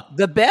Oklahoma.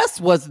 The best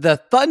was the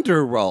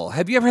thunder roll.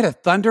 Have you ever had a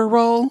thunder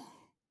roll?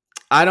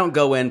 I don't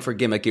go in for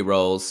gimmicky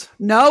rolls.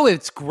 No,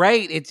 it's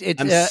great.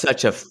 I'm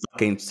such a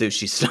fucking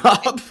sushi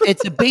snob.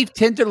 It's a beef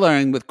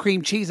tenderloin with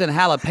cream cheese and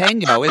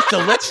jalapeno. It's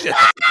delicious.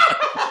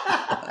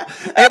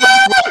 It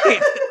was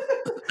great.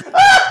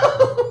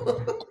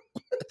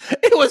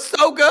 It was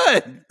so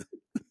good.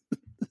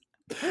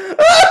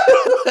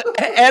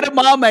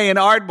 Edamame in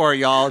Ardmore,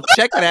 y'all.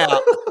 Check it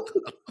out.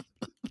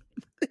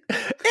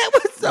 It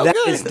was so good. That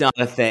good. is not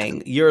a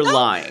thing. You're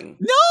lying.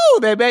 No,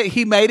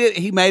 he made it.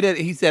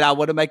 He said, I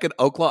want to make an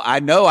Oklahoma. I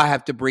know I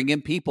have to bring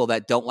in people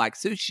that don't like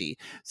sushi.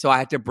 So I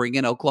have to bring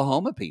in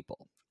Oklahoma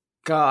people.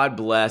 God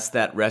bless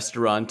that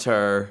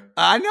restaurateur.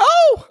 I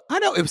know.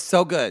 It was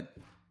so good.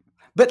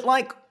 But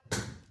like,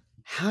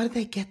 how do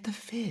they get the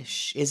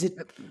fish?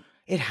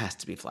 It has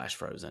to be flash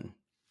frozen.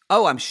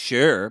 Oh, I'm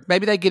sure.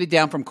 Maybe they get it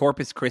down from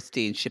Corpus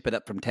Christi and ship it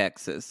up from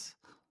Texas.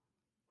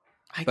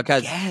 I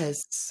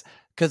guess.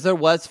 Because there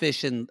was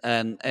fish in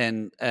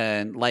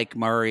Lake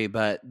Murray,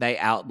 but they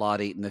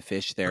outlawed eating the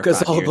fish there.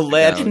 Because all the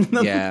lead in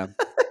them. Yeah.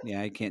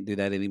 Yeah, you can't do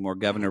that anymore.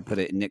 Governor put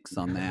a nix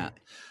on that.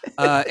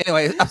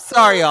 Anyway, I'm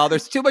sorry, y'all.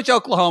 There's too much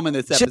Oklahoma in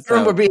this episode.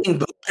 Children were being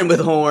born with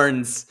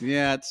horns.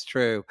 Yeah, it's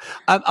true.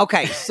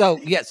 Okay, so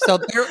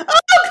there.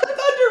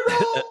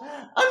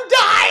 I'm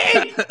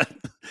dying.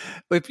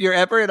 If you're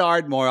ever at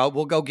Ardmore,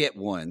 we'll go get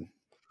one.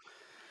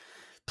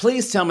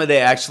 Please tell me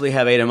they actually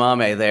have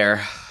edamame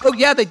there. Oh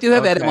yeah, they do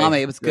have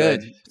edamame. It was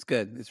good. It's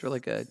good. It's really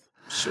good.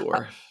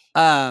 Sure.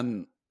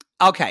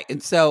 Okay,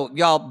 and so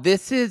y'all,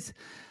 this is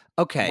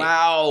okay.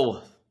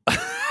 Wow.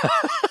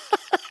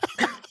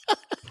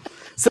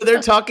 So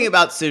they're talking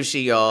about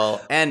sushi,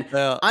 y'all, and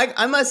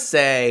I must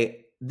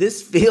say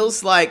this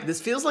feels like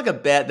a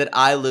bet that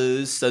I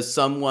lose, so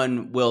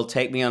someone will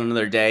take me on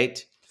another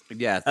date.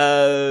 Yes.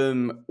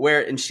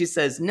 Where and she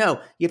says, no,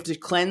 you have to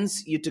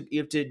cleanse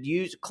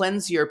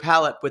cleanse your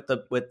palate with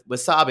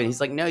wasabi. And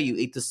he's like, no, you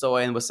eat the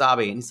soy and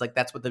wasabi. And he's like,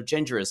 that's what the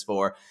ginger is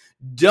for.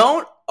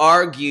 Don't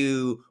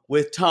argue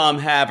with Tom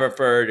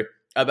Haverford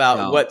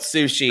about what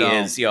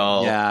sushi is,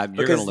 y'all. Yeah, you're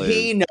because gonna lose.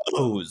 he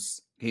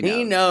knows.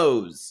 He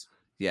knows.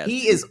 Yes.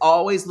 He is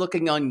always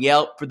looking on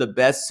Yelp for the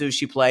best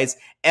sushi place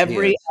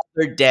every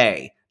other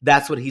day.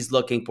 That's what he's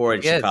looking for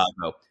in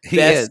Chicago. He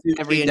Best is sushi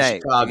every in day.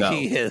 Chicago.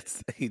 He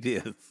is.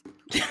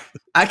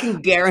 I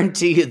can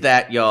guarantee you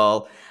that,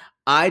 y'all.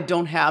 I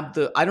don't have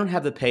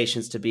the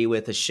patience to be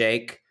with a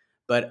Shake,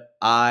 but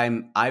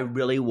I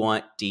really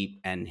want Deep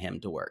and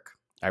him to work.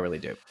 I really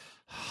do.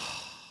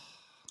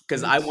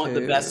 Because I want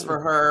the best for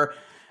her.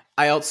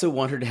 I also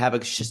want her to have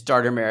a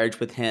starter marriage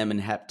with him and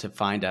have to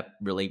find a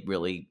really,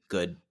 really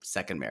good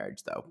second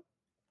marriage, though.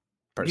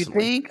 Personally.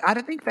 You think? I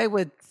don't think they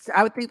would.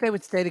 I would think they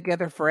would stay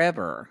together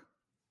forever.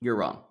 You're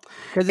wrong.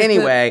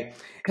 Anyway,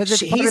 because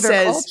it's part of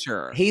their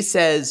culture. He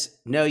says,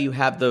 "No, you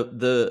have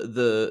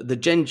the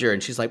ginger,"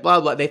 and she's like,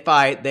 "Blah blah." They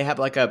fight. They have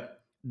like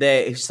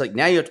she's like,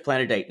 "Now you have to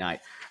plan a date night."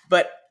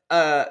 But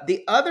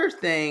the other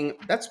thing,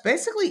 that's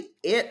basically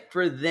it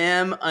for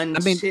them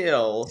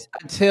until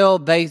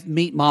they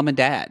meet mom and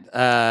dad.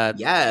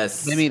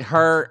 Yes, they meet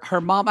her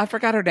mom. I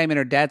forgot her name, and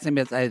her dad's name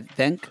is I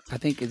think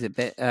is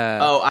it.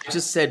 I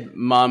just said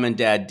mom and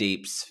dad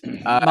Deeps.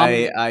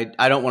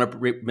 I don't want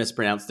to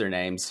mispronounce their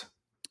names.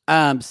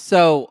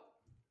 So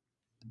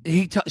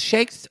he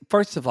Shakes.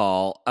 First of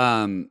all,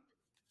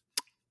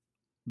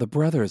 the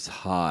brother is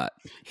hot.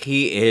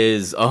 He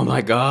is. Oh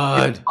my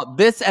God.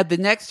 At the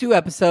next 2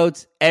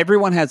 episodes,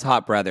 everyone has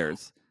hot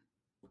brothers.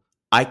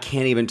 I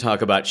can't even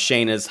talk about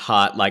Shayna's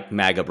hot like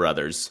MAGA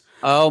brothers.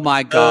 Oh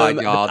my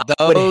God, y'all.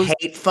 I would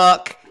hate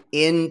fuck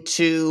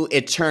into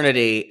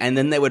eternity, and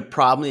then they would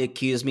probably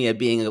accuse me of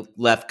being a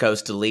left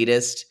coast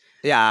elitist.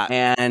 Yeah.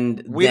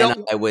 And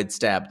I would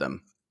stab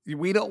them.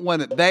 We don't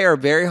want it. They are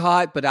very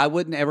hot, but I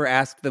wouldn't ever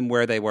ask them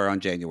where they were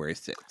on January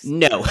 6th.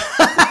 No.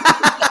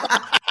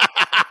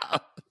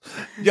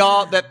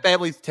 Y'all, that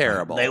family's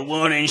terrible. They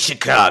weren't in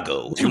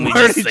Chicago. They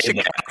weren't in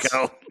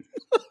Chicago.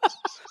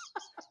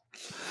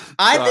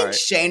 I think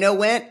Shayna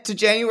went to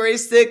January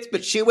 6th,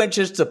 but she went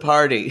just to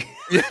party.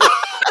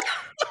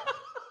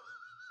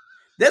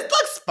 This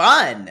looks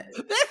fun.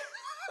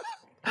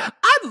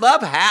 I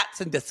love hats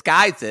and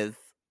disguises.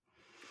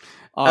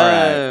 All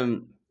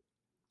right.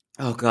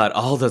 Oh God,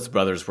 all those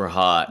brothers were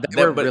hot.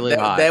 They were really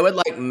hot. They would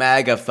like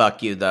MAGA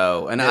fuck you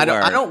though, and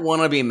I don't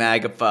want to be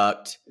MAGA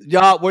fucked.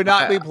 Y'all, we're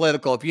not being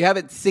political. If you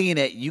haven't seen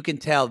it, you can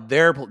tell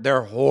they're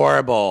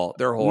horrible.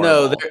 They're horrible.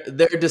 No,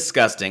 they're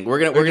disgusting. We're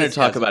gonna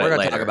talk about it later. We're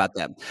gonna talk about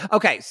them.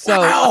 Okay,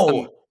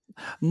 so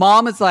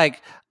mom is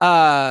like,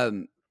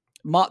 the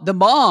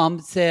mom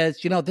says,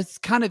 this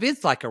kind of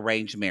is like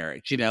arranged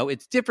marriage.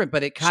 It's different,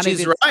 but it kind of is.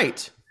 She's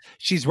right.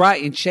 She's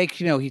right. And Shake,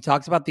 he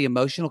talks about the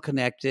emotional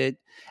connection.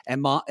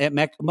 And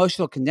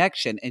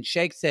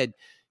Shake said,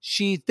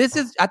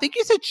 I think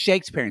you said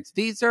Shake's parents.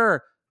 These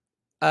are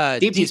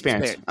Deep's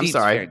parents. I'm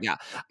sorry. Parents,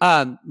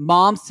 yeah.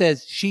 Mom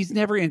says she's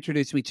never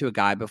introduced me to a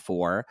guy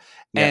before.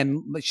 Yeah.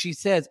 And she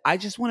says, I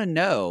just want to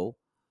know,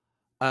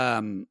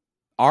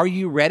 are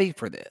you ready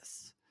for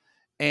this?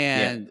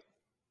 And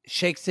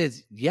Shake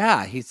says,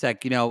 yeah. He's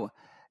like,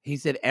 he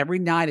said every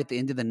night at the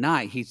end of the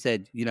night, he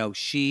said,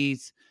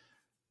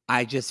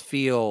 I just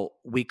feel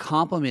we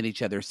complement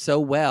each other so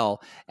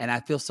well, and I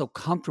feel so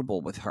comfortable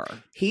with her.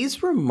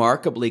 He's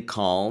remarkably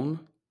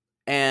calm,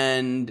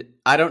 and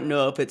I don't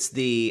know if it's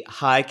the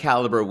high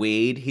caliber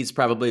weed he's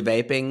probably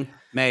vaping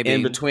maybe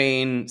in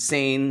between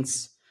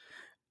scenes.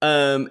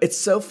 It's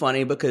so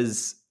funny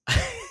because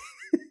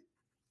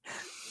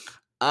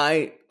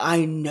I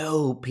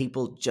know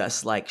people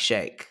just like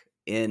Shake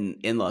in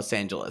Los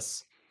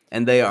Angeles.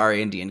 And they are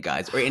Indian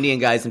guys, or Indian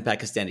guys and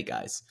Pakistani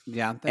guys.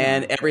 Yeah.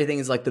 And everything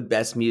is like the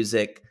best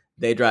music.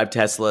 They drive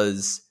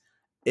Teslas.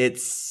 They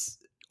drive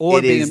Teslas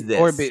or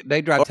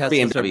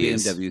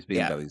BMWs.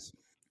 Yeah.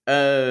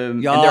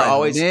 And they're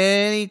always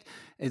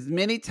as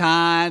many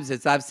times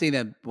as I've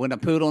seen when a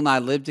Poodle and I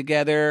lived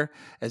together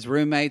as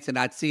roommates, and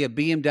I'd see a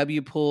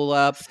BMW pull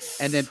up,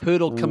 and then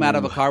Poodle come out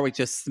of a car with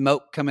just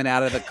smoke coming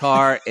out of the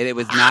car, and it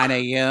was 9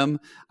 a.m.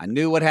 I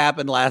knew what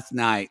happened last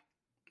night.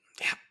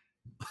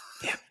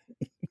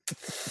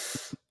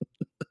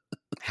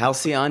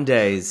 Halcyon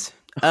days.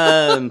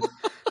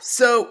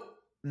 So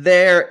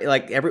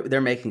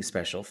they're making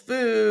special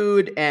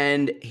food,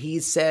 and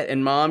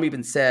mom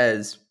even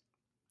says,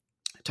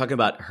 talking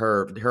about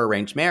her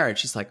arranged marriage,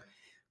 she's like,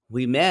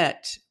 we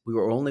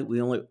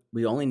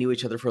only knew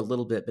each other for a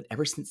little bit, but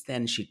ever since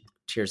then, she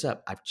tears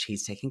up.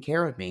 She's taking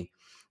care of me.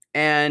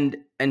 And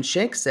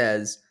Shake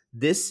says,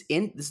 this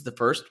is the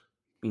first,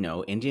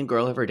 Indian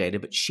girl I've ever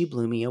dated, but she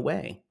blew me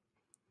away.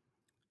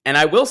 And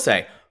I will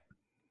say,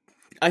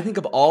 I think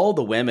of all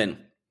the women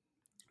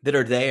that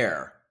are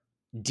there,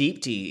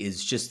 Deepti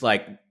is just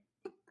like,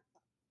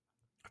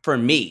 for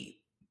me,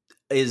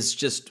 is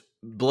just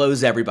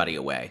blows everybody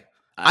away.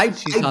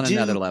 She's on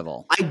another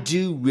level. I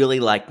do really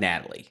like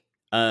Natalie.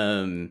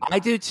 I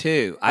do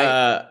too.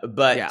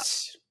 But yeah.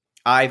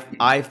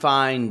 I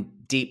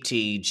find Deep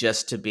Tea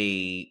just to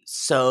be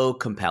so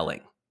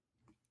compelling.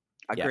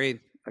 Agreed.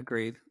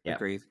 Yeah.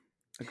 Agreed.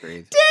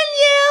 Danielle,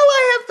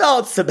 I have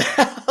thoughts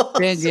about.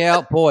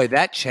 Danielle, boy,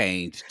 that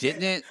changed,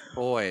 didn't it?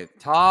 Boy,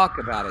 talk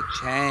about a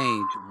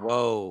change.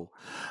 Whoa.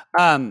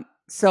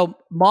 So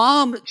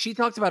mom, she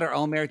talks about her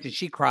own marriage and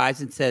she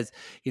cries and says,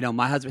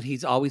 my husband,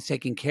 he's always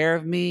taking care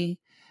of me.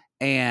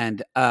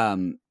 And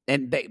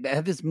they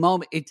have this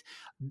moment.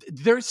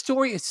 Their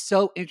story is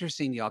so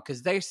interesting, y'all,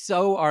 because they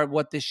so are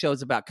what this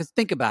show's about. Because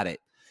think about it.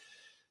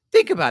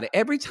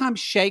 Every time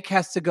Shake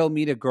has to go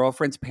meet a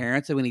girlfriend's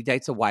parents, and when he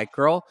dates a white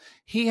girl,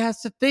 he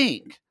has to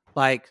think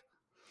like,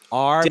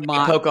 Did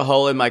I poke a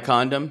hole in my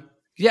condom?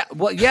 Yeah,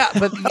 well, yeah,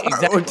 but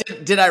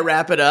exactly. Did I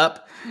wrap it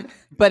up?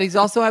 But he's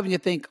also having to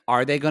think,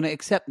 are they going to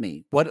accept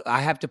me? What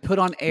I have to put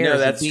on air? No,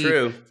 that's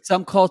true.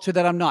 Some culture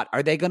that I'm not.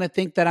 Are they going to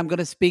think that I'm going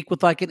to speak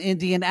with like an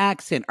Indian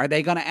accent? Are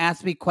they going to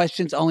ask me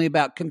questions only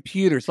about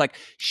computers? Like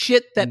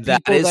shit that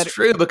is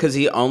true because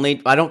he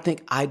only. I don't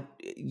think I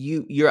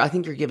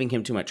think you're giving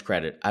him too much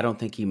credit. I don't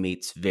think he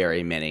meets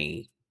very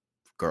many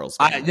girls.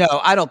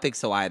 No, I don't think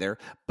so either.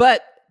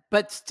 But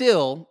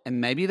still,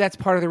 and maybe that's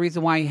part of the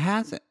reason why he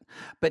hasn't.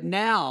 But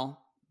now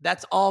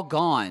that's all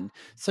gone.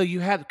 So you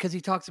have, because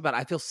he talks about,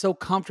 I feel so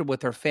comfortable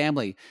with her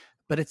family,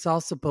 but it's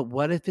also, but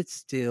what if it's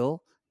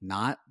still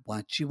not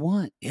what you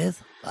want?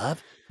 Is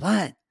love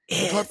blind?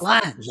 Is love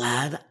blind?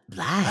 Love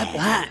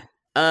blind.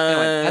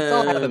 Anyway, that's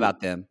all I have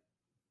about them.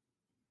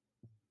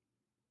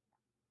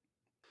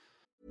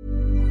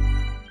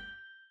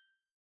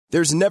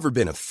 There's never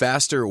been a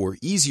faster or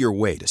easier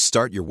way to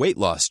start your weight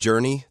loss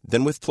journey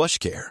than with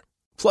PlushCare.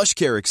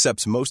 PlushCare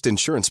accepts most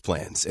insurance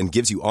plans and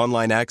gives you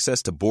online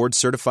access to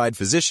board-certified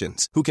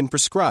physicians who can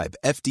prescribe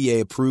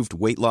FDA-approved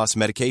weight loss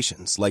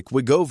medications like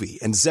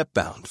Wegovy and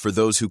Zepbound for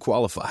those who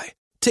qualify.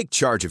 Take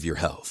charge of your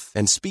health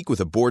and speak with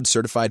a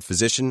board-certified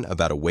physician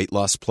about a weight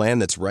loss plan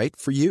that's right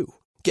for you.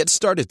 Get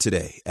started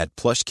today at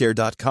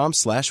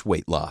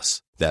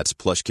plushcare.com/weight-loss. That's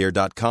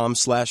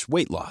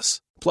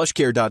plushcare.com/weight-loss.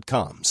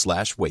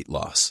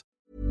 plushcare.com/weight-loss.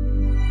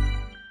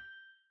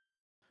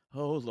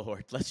 Oh,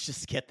 Lord, let's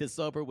just get this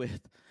over with.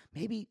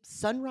 Maybe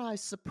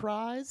sunrise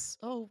surprise?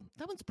 Oh,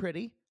 that one's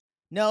pretty.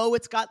 No,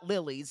 it's got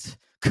lilies.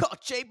 God,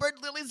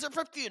 Jaybird lilies are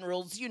for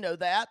funerals. You know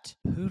that.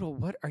 Poodle,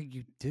 what are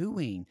you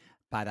doing?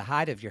 By the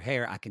height of your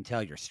hair, I can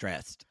tell you're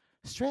stressed.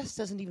 Stress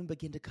doesn't even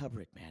begin to cover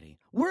it, Maddie.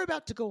 We're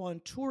about to go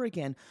on tour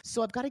again,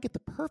 so I've got to get the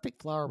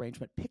perfect flower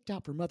arrangement picked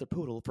out for Mother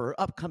Poodle for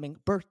her upcoming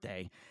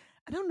birthday.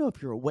 I don't know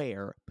if you're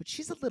aware, but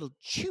she's a little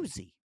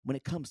choosy when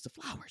it comes to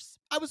flowers.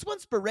 I was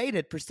once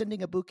berated for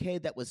sending a bouquet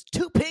that was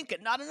too pink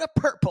and not enough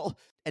purple.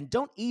 And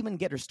don't even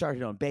get her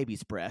started on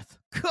baby's breath.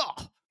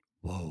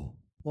 Whoa.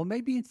 Well,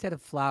 maybe instead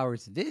of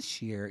flowers this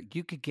year,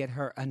 you could get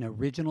her an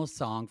original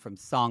song from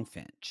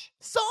Songfinch.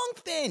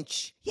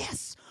 Songfinch!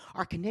 Yes!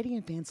 Our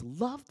Canadian fans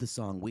loved the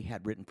song we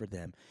had written for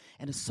them.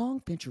 And a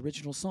Songfinch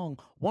original song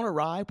won't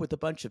arrive with a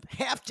bunch of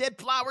half-dead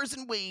flowers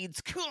and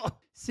weeds.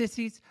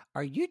 Sissies,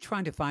 are you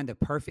trying to find the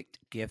perfect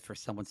gift for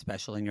someone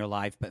special in your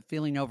life but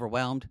feeling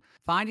overwhelmed?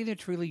 Finding a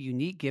truly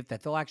unique gift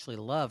that they'll actually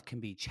love can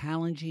be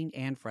challenging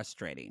and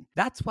frustrating.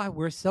 That's why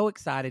we're so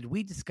excited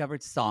we discovered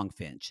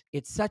Songfinch.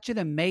 It's such an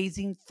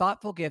amazing,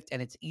 thoughtful gift,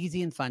 and it's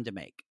easy and fun to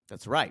make.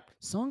 That's right.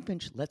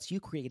 Songfinch lets you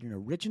create an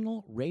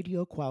original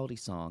radio-quality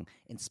song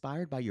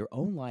inspired by your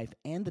own life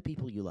and the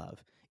people you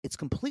love. It's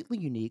completely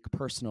unique,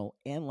 personal,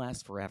 and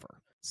lasts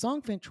forever.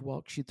 Songfinch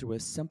walks you through a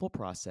simple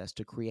process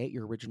to create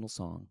your original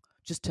song.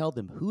 Just tell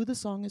them who the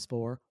song is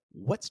for,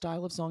 what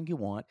style of song you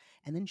want,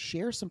 and then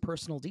share some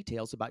personal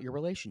details about your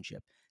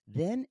relationship.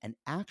 Then an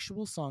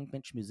actual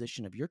Songfinch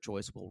musician of your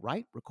choice will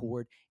write,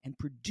 record, and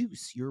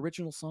produce your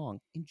original song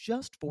in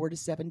just 4 to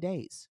 7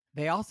 days.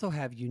 They also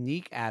have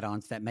unique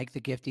add-ons that make the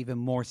gift even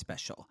more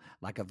special,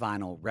 like a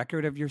vinyl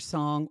record of your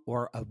song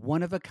or a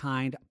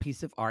one-of-a-kind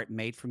piece of art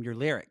made from your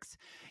lyrics.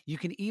 You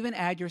can even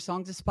add your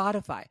song to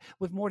Spotify.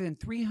 With more than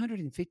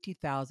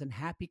 350,000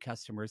 happy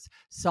customers,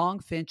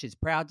 Songfinch is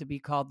proud to be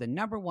called the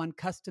 #1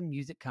 custom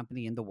music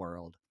company in the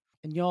world.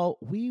 And y'all,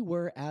 we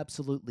were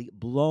absolutely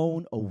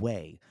blown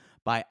away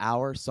by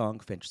our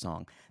Songfinch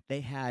song.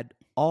 They had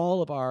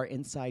all of our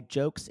inside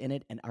jokes in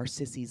it, and our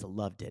sissies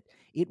loved it.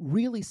 It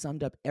really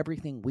summed up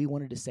everything we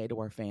wanted to say to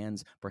our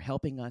fans for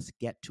helping us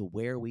get to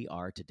where we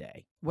are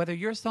today. Whether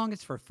your song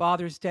is for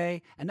Father's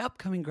Day, an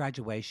upcoming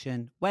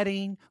graduation,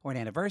 wedding, or an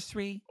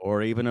anniversary,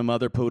 or even a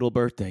Mother Poodle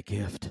birthday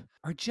gift,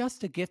 or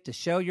just a gift to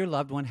show your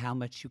loved one how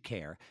much you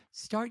care,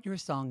 start your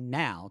song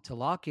now to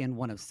lock in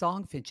one of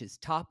Songfinch's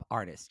top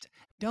artists.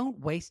 Don't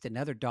waste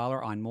another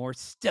dollar on more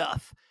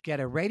stuff. Get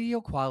a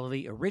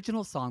radio-quality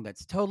original song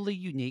that's totally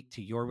unique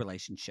to your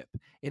relationship.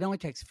 It only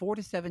takes 4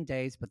 to 7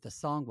 days, but the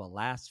song will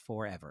last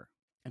forever.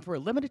 And for a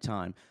limited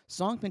time,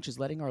 Songfinch is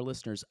letting our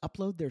listeners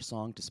upload their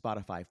song to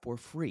Spotify for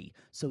free,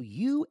 so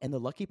you and the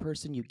lucky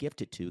person you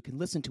gift it to can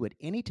listen to it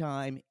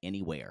anytime,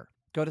 anywhere.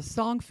 Go to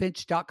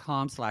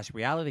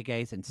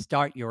songfinch.com/realitygaze and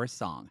start your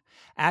song.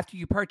 After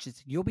you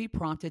purchase, you'll be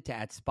prompted to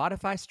add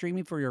Spotify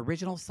streaming for your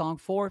original song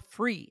for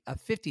free, a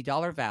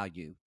 $50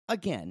 value.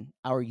 Again,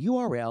 our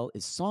URL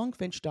is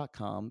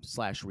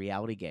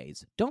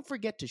songfinch.com/realitygaze. Don't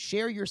forget to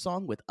share your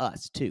song with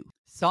us, too.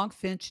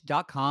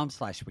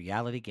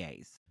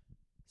 Songfinch.com/realitygaze.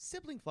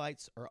 Sibling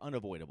fights are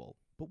unavoidable,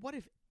 but what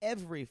if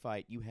every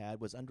fight you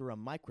had was under a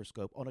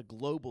microscope on a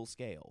global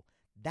scale?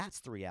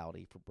 That's the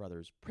reality for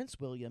brothers Prince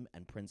William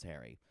and Prince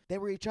Harry. They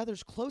were each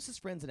other's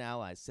closest friends and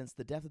allies since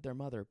the death of their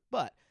mother,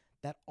 but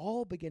that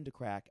all began to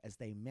crack as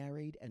they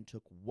married and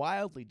took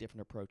wildly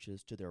different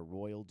approaches to their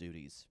royal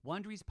duties.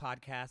 Wondery's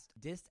podcast,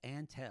 Dis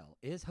and Tell,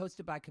 is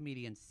hosted by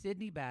comedians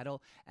Sydney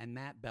Battle and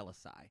Matt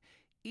Belisai.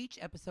 Each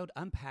episode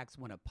unpacks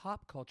one of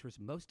pop culture's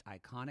most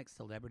iconic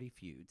celebrity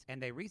feuds,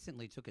 and they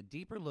recently took a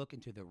deeper look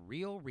into the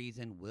real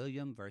reason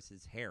William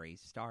versus Harry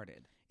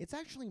started. It's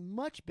actually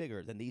much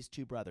bigger than these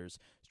two brothers,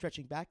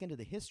 stretching back into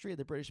the history of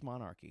the British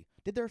monarchy.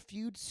 Did their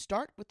feud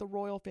start with the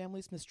royal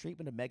family's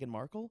mistreatment of Meghan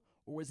Markle,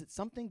 or was it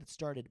something that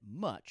started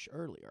much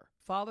earlier?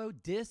 Follow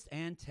Dis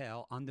and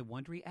Tell on the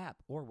Wondery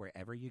app or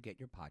wherever you get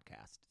your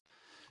podcast.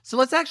 So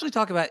let's actually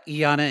talk about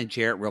Iyanna and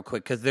Jarrette real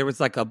quick, because there was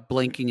like a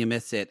blink and you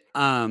miss it.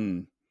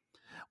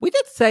 We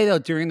did say, though,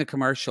 during the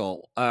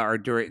commercial, or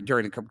during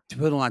the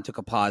Poodle and I took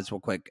a pause real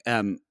quick.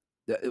 It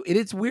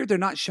is weird they're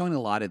not showing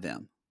a lot of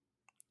them,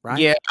 right?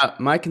 Yeah,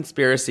 my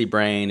conspiracy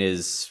brain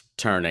is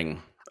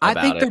turning. I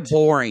think they're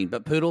boring,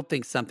 but Poodle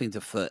thinks something's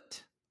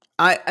afoot.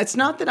 It's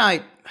not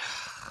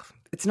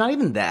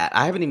even that.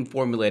 I haven't even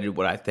formulated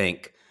what I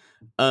think.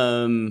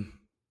 You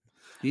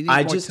need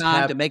more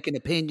time to make an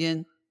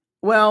opinion?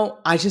 Well,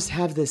 I just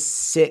have this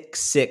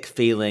sick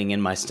feeling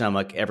in my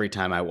stomach every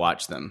time I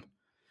watch them.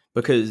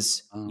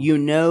 Because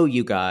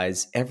you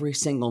guys, every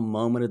single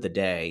moment of the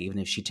day, even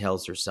if she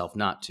tells herself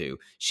not to,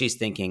 she's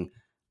thinking,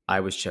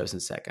 I was chosen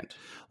second.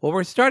 Well,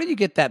 we're starting to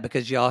get that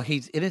because, y'all,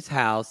 he's in his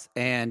house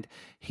and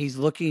he's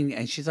looking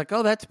and she's like,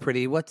 oh, that's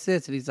pretty. What's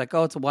this? And he's like,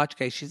 oh, it's a watch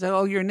case. She's like,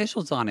 oh, your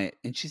initials on it.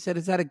 And she said,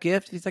 is that a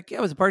gift? And he's like, yeah,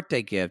 it was a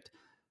birthday gift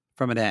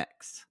from an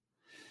ex.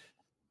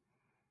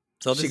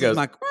 So she goes,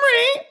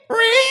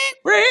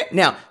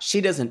 Now,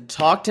 she doesn't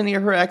talk to any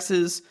of her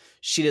exes.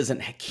 She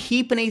doesn't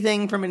keep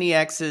anything from any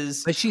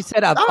exes. But she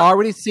said, I've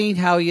already seen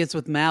how he is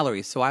with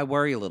Mallory, so I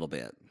worry a little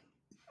bit.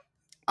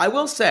 I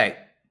will say,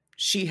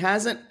 he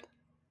hasn't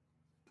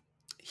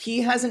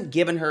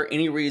given her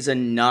any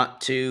reason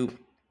not to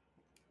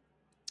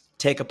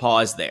take a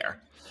pause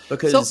there.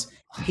 Because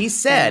he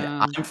said,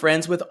 I'm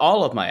friends with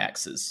all of my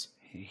exes.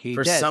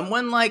 For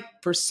someone like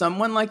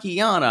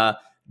Iyanna,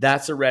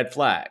 that's a red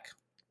flag.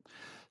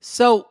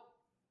 So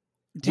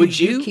would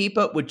you keep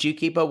a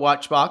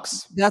watch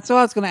box? That's what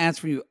I was going to ask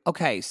for you.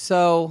 Okay,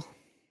 so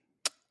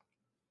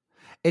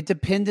it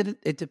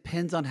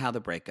depends on how the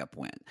breakup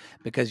went.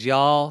 Because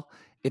y'all,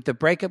 if the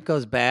breakup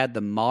goes bad,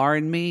 the Mar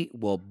in me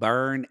will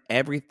burn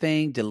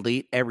everything,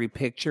 delete every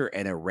picture,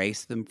 and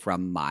erase them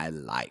from my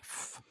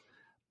life.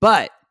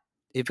 But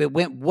if it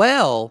went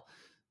well,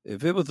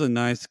 if it was a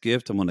nice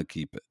gift, I'm going to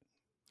keep it.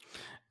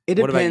 It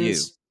depends. What about you?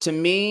 To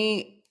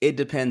me, it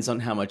depends on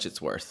how much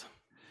it's worth.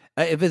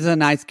 If it's a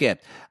nice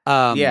gift.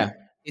 Yeah.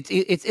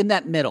 It's in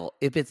that middle.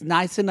 If it's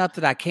nice enough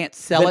that I can't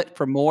sell it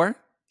for more.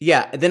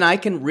 Yeah, then I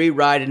can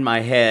rewrite in my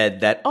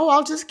head that,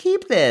 I'll just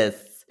keep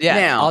this. Yeah,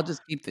 now, I'll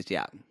just keep this,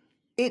 yeah.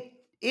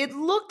 It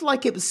looked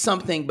like it was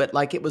something, but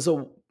like it's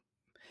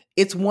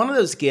one of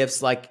those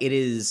gifts, like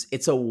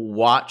it's a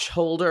watch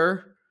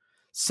holder.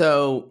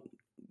 So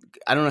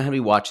I don't know how many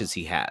watches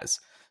he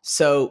has.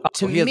 So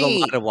he has a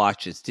lot of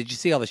watches. Did you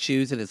see all the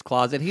shoes in his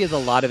closet? He has a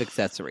lot of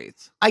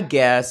accessories. I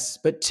guess,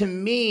 but to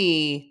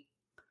me,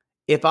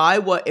 if I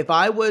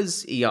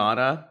was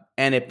Iyanna,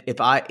 and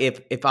if I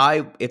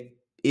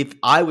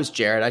was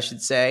Jarrette, I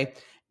should say,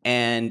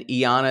 and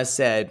Iyanna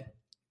said,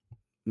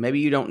 maybe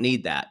you don't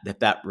need that.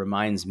 That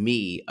reminds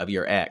me of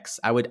your ex.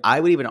 I would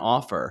even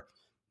offer,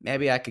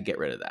 maybe I could get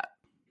rid of that.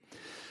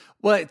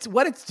 Well,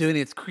 it's doing.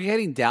 It's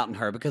creating doubt in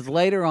her because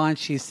later on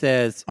she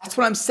says, "That's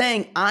what I'm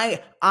saying.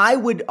 I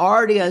would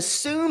already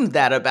assume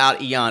that about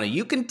Iyanna.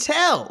 You can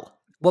tell."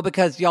 Well,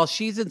 because y'all,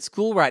 she's in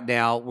school right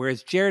now,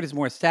 whereas Jarrette is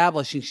more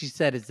established. And she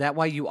said, "Is that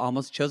why you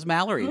almost chose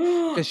Mallory?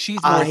 Because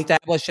she's more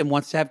established and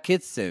wants to have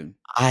kids soon."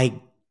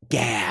 I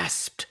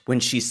gasped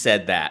when she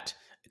said that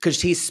because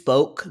she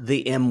spoke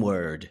the M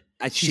word.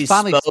 She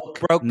finally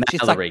broke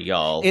Mallory,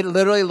 y'all. It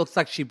literally looks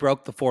like she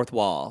broke the fourth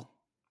wall.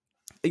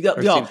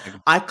 Yo,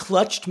 I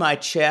clutched my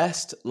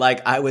chest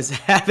like I was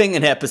having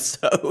an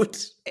episode.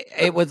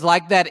 It was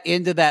like that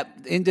end of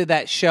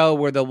that show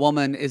where the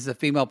woman is the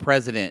female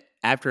president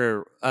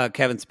after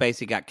Kevin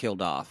Spacey got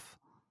killed off.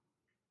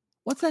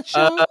 What's that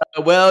show?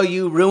 Well,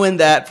 you ruined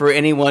that for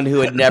anyone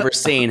who had never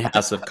seen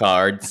House of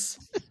Cards.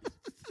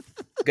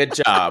 Good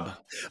job.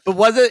 But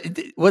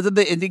wasn't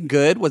the ending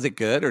good? Was it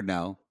good or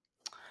no?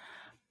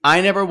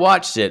 I never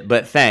watched it,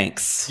 but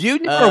thanks. You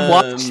never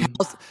watched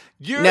House?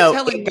 You're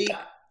telling me.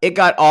 It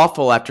got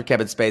awful after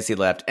Kevin Spacey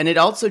left. And it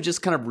also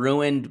just kind of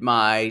ruined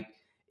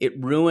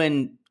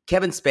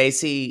Kevin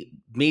Spacey,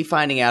 me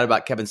finding out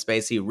about Kevin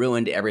Spacey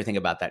ruined everything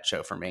about that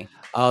show for me.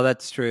 Oh,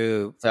 that's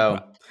true.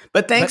 So,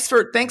 but thanks.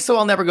 So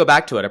I'll never go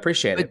back to it. I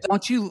appreciate it. But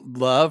don't you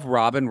love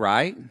Robin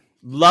Wright?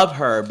 Love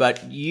her,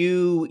 but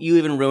you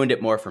even ruined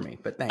it more for me.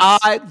 But thanks.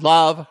 I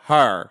love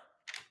her.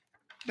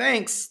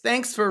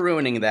 Thanks for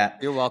ruining that.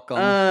 You're welcome.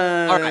 All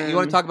right, you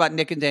want to talk about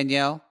Nick and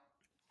Danielle?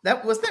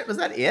 Was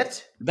that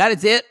it? That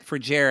is it for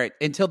Jarrett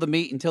until the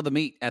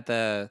meet at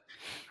the,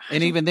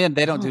 and even then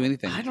they don't do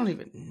anything. I don't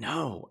even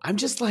know. I'm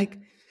just like,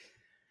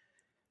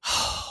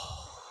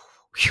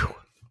 whew.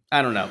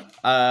 I don't know.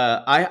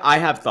 I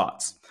have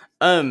thoughts.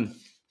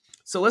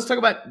 So let's talk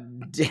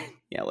about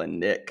Danielle and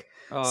Nick.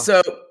 Oh.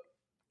 So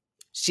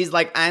she's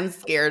like, I'm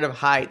scared of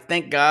heights.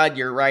 Thank God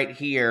you're right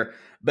here.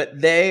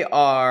 But they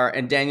are,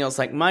 and Danielle's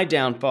like, my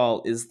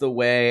downfall is the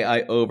way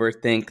I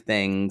overthink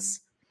things.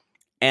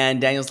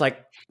 And Danielle's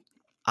like,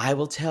 I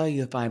will tell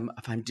you if I'm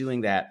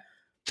doing that.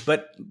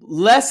 But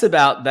less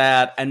about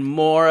that and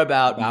more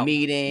about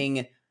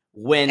meeting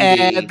Wendy.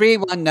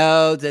 Everyone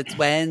knows it's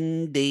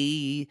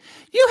Wendy.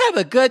 You have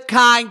a good,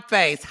 kind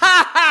face.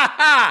 Ha ha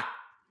ha.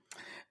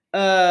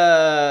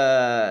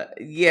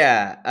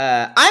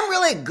 Yeah. I'm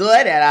really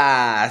good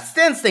at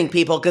sensing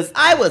people because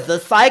I was a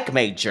psych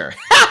major.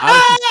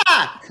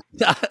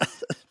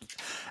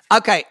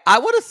 Okay, I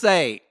want to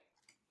say,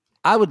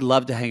 I would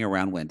love to hang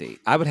around Wendy.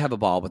 I would have a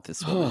ball with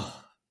this woman.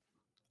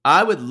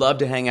 I would love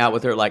to hang out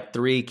with her like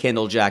 3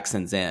 Kendall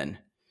Jacksons in.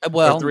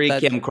 Well, or 3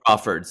 Kim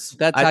Crawfords.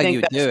 That's how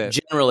you do it.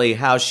 Generally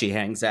how she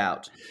hangs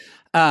out.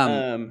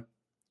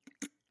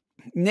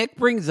 Nick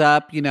brings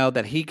up,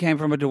 that he came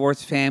from a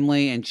divorced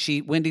family, and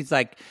Wendy's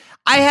like,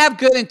 I have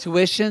good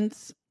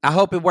intuitions. I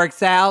hope it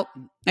works out.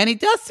 And he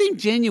does seem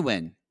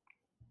genuine.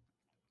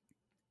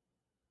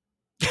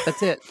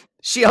 That's it.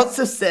 She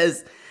also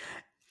says,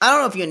 I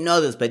don't know if you know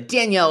this, but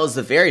Danielle is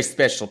a very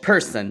special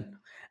person.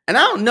 And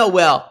I don't know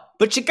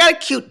but you got a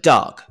cute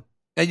dog.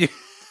 And you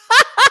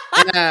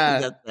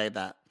does say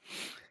that.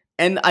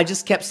 And I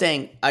just kept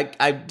saying,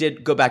 I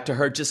did go back to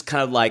her just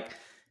kind of like,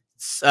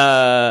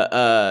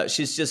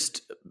 she's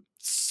just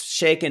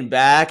shaking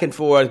back and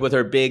forth with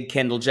her big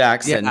Kendall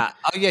Jackson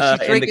she's in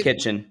the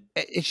kitchen.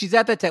 She's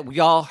at that time.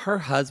 Y'all, her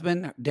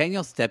husband,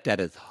 Danielle's stepdad,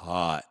 is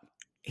hot.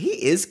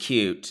 He is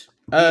cute.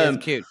 He is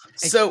cute.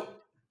 So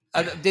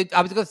I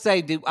was going to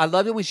say, I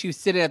love it when she was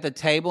sitting at the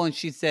table and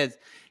she says,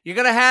 you're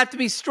going to have to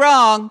be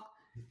strong.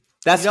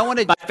 That's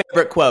my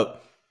favorite quote.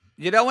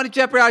 You don't want to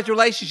jeopardize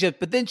relationships.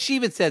 But then she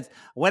even says,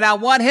 when I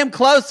want him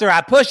closer,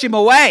 I push him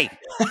away.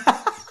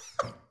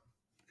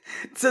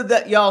 So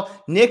that y'all,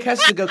 Nick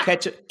has to go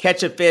catch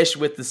a fish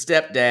with the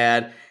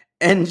stepdad.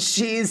 And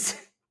she's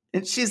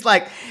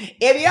like,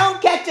 if you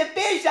don't catch a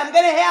fish, I'm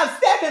going to have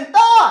second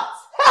thoughts.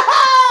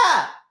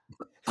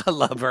 I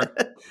love her.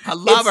 I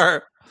love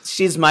her.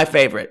 She's my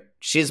favorite.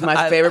 She's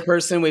my favorite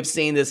person we've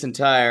seen this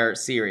entire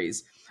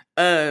series.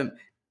 And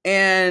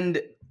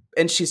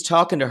she's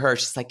talking to her.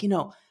 She's like,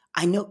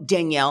 I know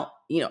Danielle,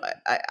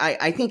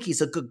 I think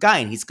he's a good guy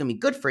and he's going to be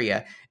good for you.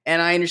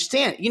 And I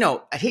understand,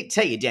 I hate to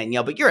tell you,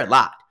 Danielle, but you're a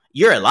lot.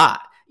 You're a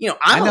lot.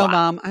 I'm a lot.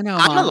 Mom. I know,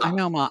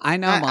 Mom. I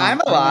know, Mom.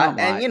 I'm a lot.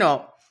 And you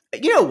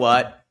know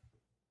what?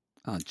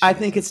 Oh, I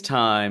think it's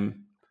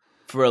time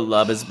for a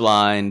Love is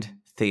Blind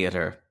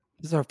theater.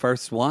 This is our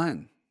first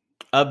one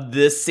of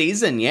this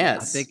season.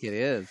 Yes, I think it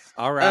is.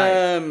 All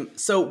right.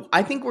 So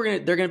I think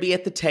they're gonna be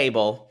at the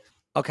table.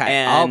 Okay.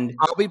 And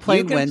I'll be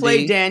playing Wendy. You can Wendy.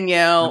 play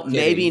Danielle,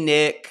 maybe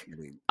Nick.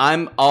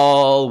 I'm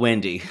all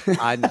Wendy.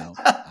 I know.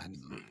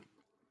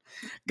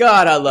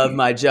 God, I love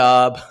my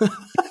job.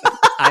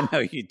 I know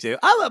you do.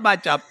 I love my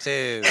job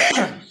too.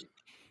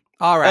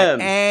 All right.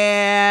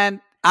 And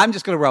I'm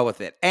just going to roll with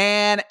it.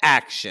 And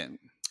action.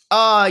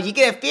 You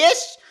get a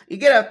fish? You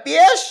get a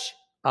fish?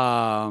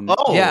 Yeah.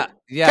 Come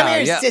here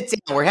and sit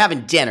down. We're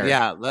having dinner.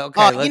 Yeah.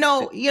 Okay.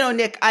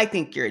 Nick, I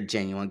think you're a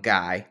genuine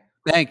guy.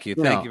 Thank you.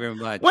 Thank you very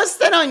much. What's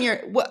that on your?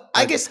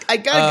 I guess I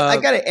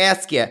gotta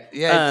ask you.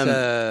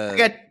 Yeah.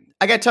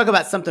 I got to talk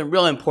about something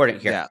real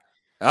important here. Yeah.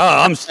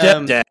 Oh, I'm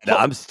stepdad.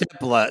 I'm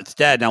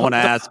stepdad. And I want to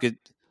ask you.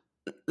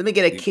 Let me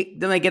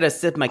get a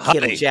sip of my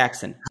Kendall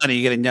Jackson. Honey,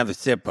 you get another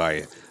sip, are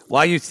you?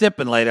 While you're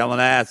sipping, lady, I want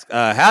to ask,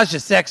 how's your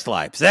sex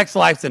life? Sex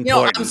life's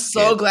important. I'm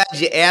so glad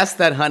you asked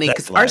that, honey,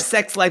 because our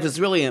sex life is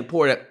really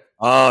important.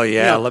 Oh,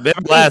 yeah. Remember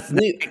last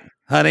night,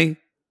 honey?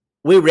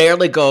 We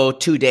rarely go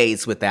 2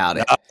 days without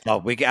it.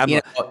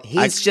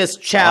 He's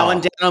just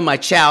chowing down on my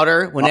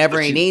chowder whenever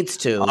he needs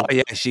to. Oh,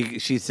 yeah.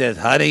 She says,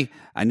 honey,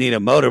 I need a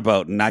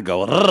motorboat. And I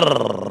go,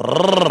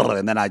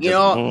 and then I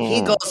just.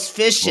 He goes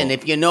fishing,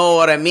 if you know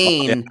what I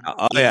mean.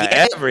 Oh,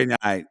 yeah. Every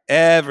night.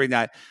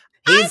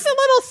 I'm the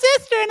little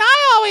sister, and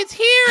I always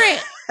hear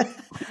it.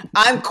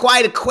 I'm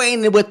quite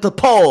acquainted with the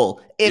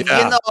pole, if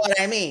you know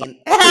what I mean.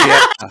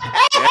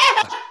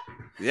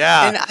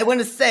 Yeah. And I want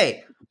to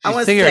say,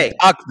 talk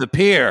to the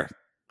pier.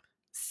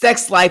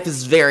 Sex life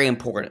is very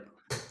important.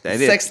 That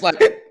sex is. life.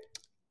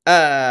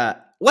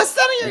 What's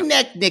that on your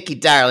neck, Nikki,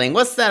 darling?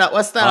 What's that on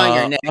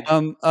your neck?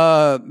 Ma'am,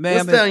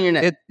 What's that on your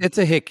neck? It's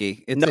a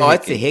hickey.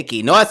 It's a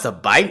hickey. No, it's a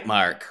bite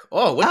mark.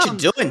 Oh, what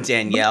you doing,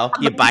 Danielle?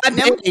 You biting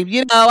him?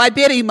 I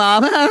bit him,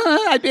 Mom.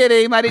 I bit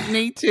him. I didn't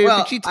need to.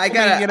 Well, but she told me,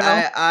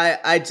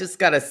 I just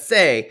gotta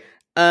say,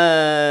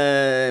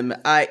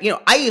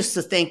 I used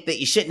to think that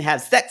you shouldn't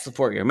have sex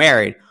before you're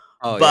married,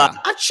 but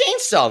I've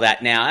changed all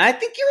that now, and I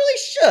think you really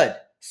should.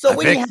 So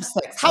when you have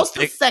sex, how's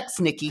the sex,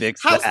 Nikki?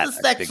 How's the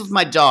sex with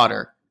my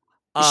daughter?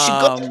 Is she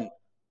good?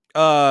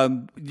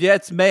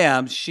 Yes,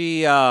 ma'am.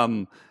 She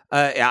I'm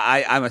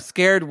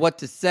scared what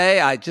to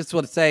say. I just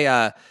want to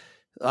say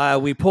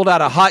we pulled out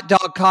a hot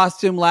dog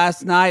costume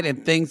last night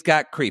and things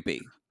got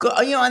creepy.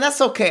 And that's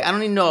okay. I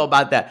don't even know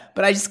about that.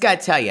 But I just got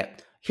to tell you,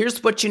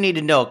 here's what you need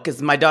to know,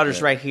 because my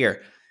daughter's right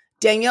here.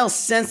 Danielle's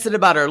sensitive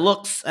about her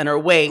looks and her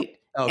weight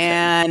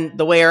and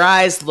the way her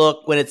eyes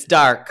look when it's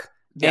dark.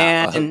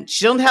 Yeah. And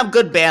she don't have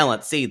good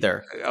balance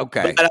either.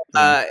 Okay. But,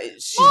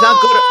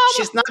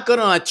 she's not good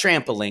on a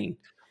trampoline.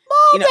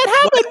 Mom,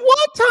 that happened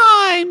one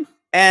time.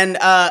 And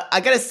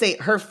I got to say,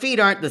 her feet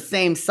aren't the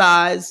same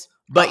size,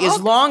 but as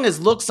long as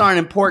looks aren't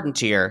important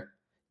to her,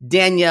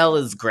 Danielle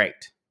is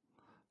great.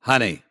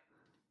 Honey,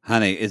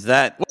 is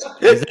that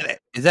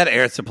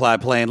Air Supply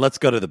playing? Let's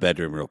go to the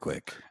bedroom real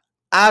quick.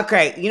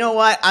 Okay, you know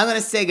what? I'm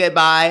going to say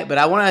goodbye, but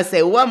I want to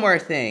say one more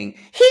thing.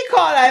 He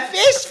caught a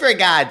fish, for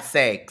God's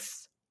sakes.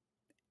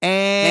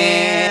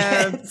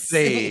 And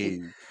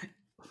scene.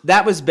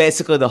 That was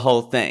basically the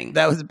whole thing.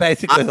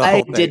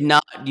 I did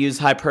not use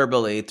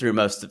hyperbole through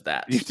most of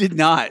that. You did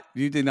not.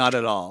 You did not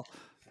at all.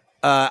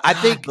 I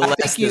think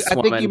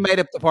you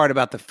made up the part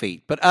about the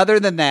feet, but other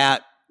than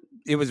that,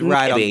 it was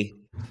right on.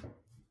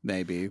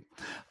 Maybe.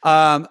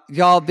 Y'all,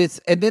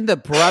 and then the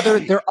brother,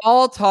 they're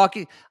all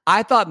talking.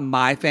 I thought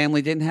my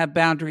family didn't have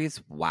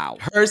boundaries. Wow.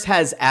 Hers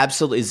has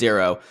absolutely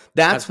zero.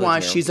 That's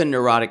why she's a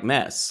neurotic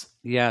mess.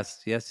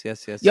 Yes.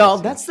 Y'all,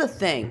 that's the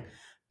thing.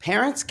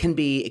 Parents can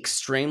be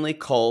extremely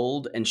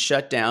cold and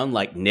shut down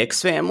like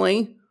Nick's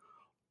family,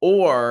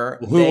 or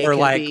they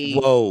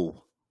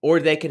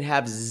can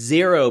have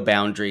zero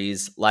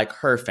boundaries like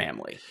her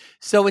family.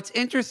 So it's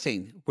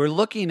interesting. We're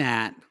looking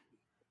at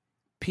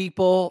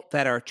people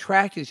that are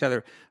attracted to each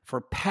other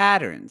for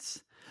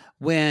patterns,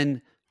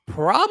 when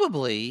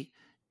probably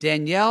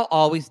Danielle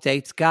always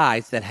dates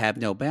guys that have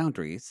no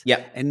boundaries.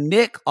 Yep. And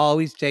Nick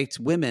always dates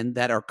women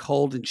that are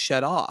cold and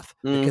shut off.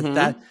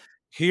 Because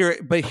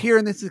here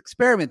in this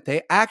experiment,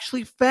 they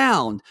actually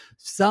found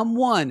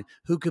someone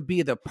who could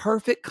be the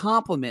perfect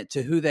complement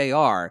to who they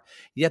are,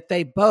 yet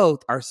they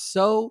both are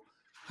so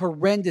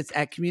horrendous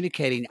at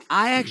communicating.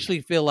 I actually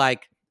feel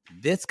like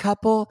this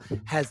couple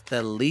has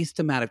the least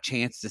amount of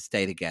chance to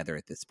stay together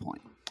at this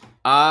point.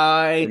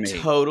 I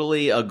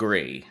totally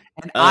agree.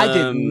 And I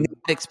did not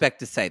expect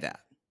to say that.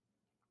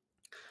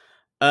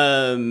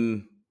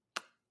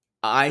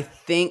 I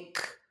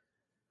think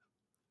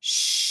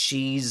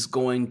she's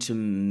going to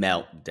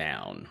melt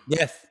down.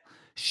 Yes,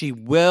 she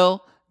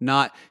will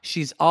not.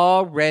 She's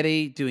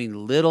already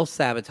doing little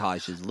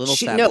sabotages. No,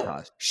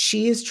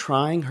 she is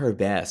trying her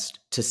best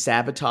to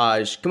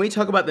sabotage. Can we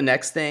talk about the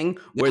next thing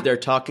where they're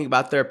talking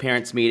about their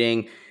parents'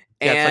 meeting?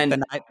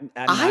 And like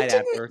the night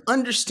didn't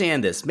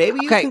understand this. Maybe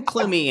you can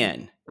clue me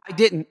in. I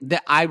didn't.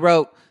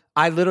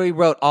 I literally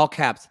wrote all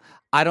caps.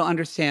 I don't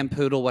understand,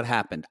 Poodle, what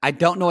happened. I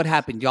don't know what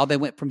happened, y'all. They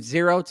went from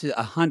 0 to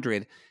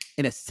 100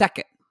 in a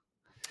second.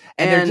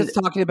 And they're just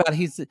talking about,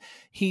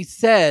 he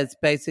says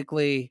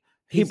basically,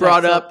 he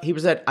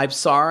said, I'm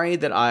sorry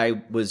that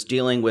I was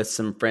dealing with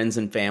some friends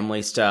and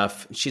family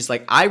stuff. She's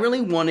like, I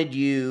really wanted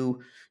you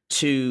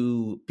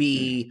to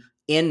be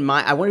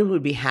I wanted you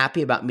to be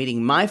happy about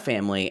meeting my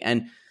family.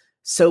 And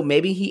so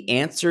maybe he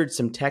answered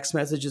some text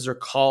messages or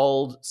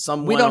called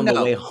someone on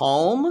the way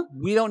home.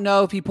 We don't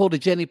know if he pulled a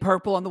Jenny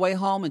Purple on the way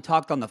home and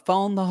talked on the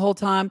phone the whole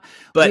time.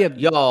 But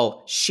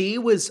y'all, she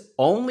was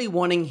only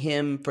wanting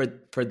him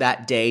for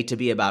that day to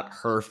be about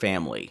her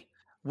family.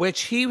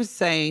 Which he was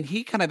saying,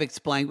 he kind of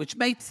explained, which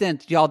made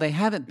sense. Y'all, they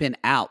haven't been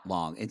out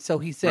long. And so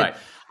he said,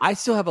 I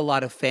still have a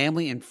lot of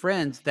family and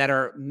friends that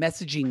are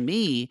messaging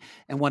me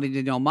and wanting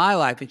to know my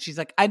life. And she's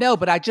like, I know,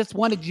 but I just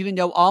wanted you to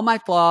know all my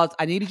flaws.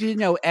 I needed you to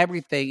know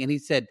everything. And he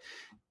said,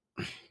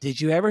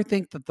 did you ever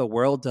think that the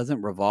world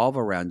doesn't revolve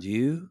around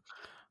you?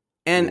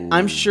 And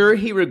I'm sure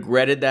he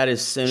regretted that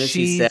as soon as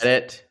he said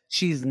it.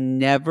 She's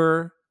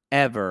never,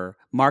 ever,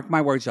 mark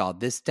my words, y'all,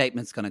 this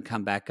statement's going to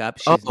come back up.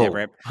 She's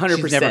never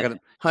 100%.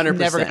 100%.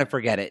 Never going to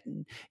forget it.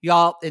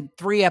 Y'all, in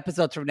 3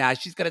 episodes from now,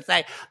 she's going to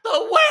say, the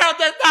world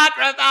does not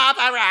revolve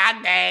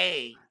around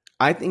me.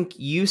 I think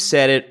you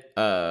said it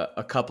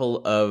a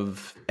couple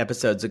of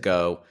episodes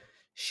ago.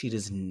 She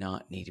does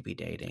not need to be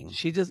dating.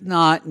 She does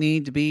not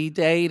need to be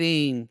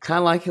dating. Kind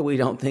of like how we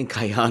don't think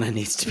Kayana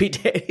needs to be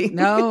dating.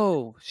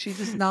 No, she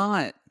does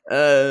not.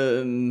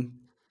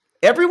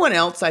 Everyone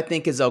else, I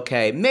think, is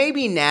okay.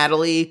 Maybe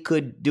Natalie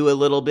could do a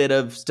little bit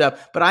of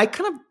stuff, but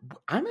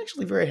I'm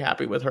actually very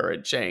happy with her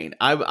and Shane.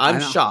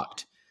 I'm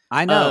shocked.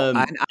 I know.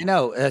 I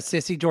know.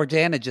 Sissy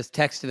Jordana just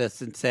texted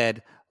us and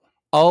said,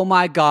 Oh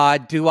my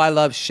God, do I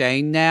love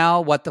Shane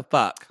now? What the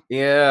fuck?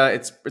 Yeah,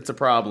 it's a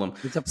problem.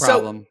 It's a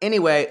problem. So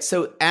anyway,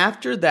 so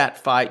after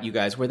that fight, you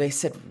guys, where they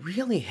said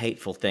really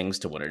hateful things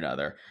to one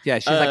another. Yeah,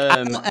 she's like,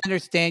 I don't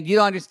understand. You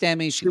don't understand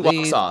me. She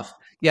walks off.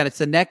 Yeah, and it's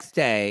the next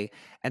day,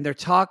 and they're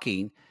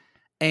talking,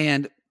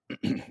 and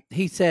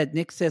he said,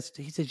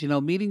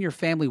 meeting your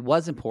family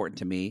was important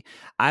to me.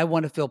 I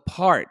want to feel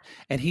part.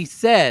 And he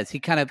says,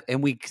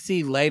 and we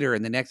see later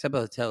in the next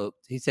episode,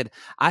 he said,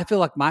 I feel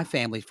like my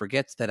family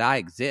forgets that I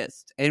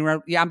exist.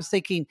 And I'm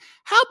thinking,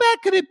 how bad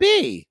could it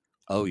be?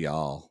 Oh,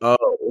 y'all.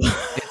 Oh,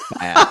 it's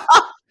bad.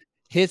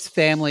 His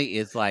family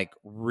is like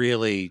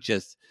really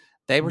just,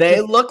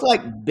 they look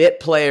like bit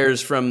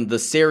players from the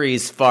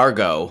series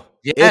Fargo.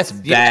 Yes, it's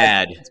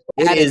bad.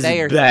 It is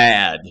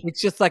bad. It's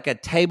just like a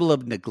table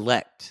of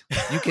neglect.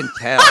 You can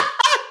tell.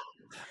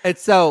 And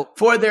so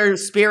for their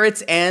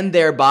spirits and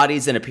their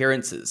bodies and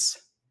appearances.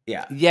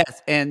 Yeah.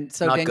 Yes. And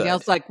so Not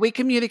Danielle's good. like, we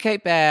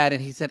communicate bad.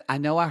 And he said, I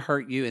know I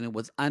hurt you and it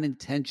was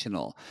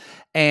unintentional.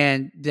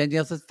 And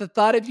Danielle says, the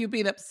thought of you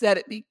being upset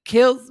at me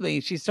kills me.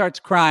 She starts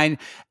crying.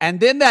 And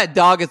then that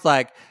dog is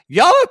like,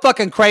 y'all are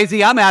fucking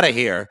crazy. I'm out of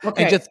here.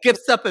 Okay. And just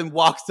gets up and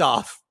walks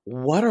off.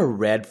 What a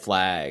red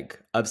flag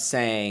of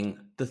saying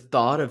the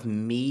thought of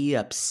me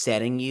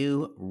upsetting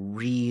you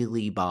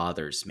really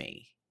bothers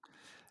me.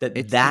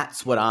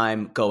 That's what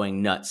I'm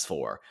going nuts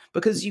for.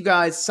 Because you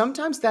guys,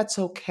 sometimes that's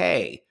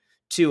okay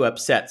to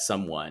upset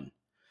someone.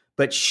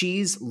 But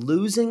she's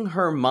losing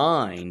her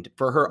mind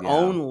for her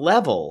own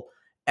level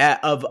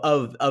of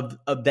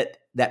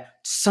that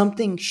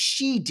something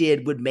she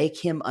did would make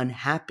him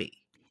unhappy.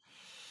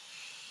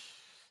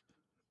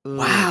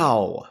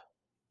 Wow.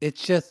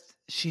 It's just,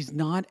 she's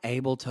not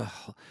able to,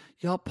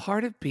 y'all,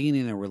 part of being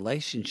in a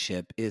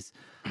relationship is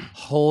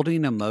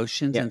holding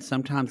emotions and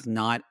sometimes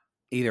not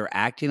either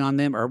acting on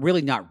them or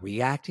really not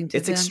reacting to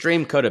them. It's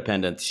extreme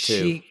codependence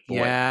too.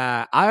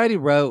 Yeah. I already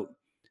wrote,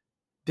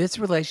 this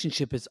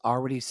relationship is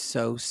already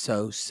so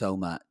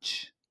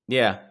much.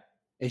 Yeah.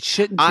 It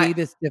shouldn't be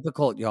this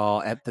difficult,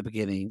 y'all, at the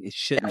beginning. It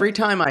shouldn't. Every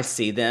time I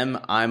see them,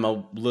 I'm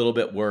a little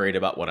bit worried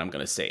about what I'm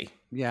going to see.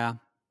 Yeah.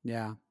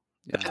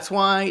 That's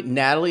why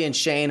Natalie and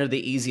Shane are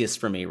the easiest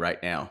for me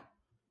right now.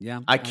 Yeah.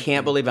 I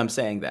can't believe I'm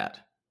saying that.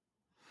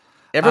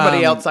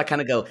 Everybody else, I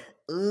kind of go,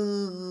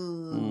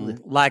 ooh.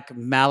 Like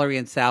Mallory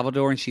and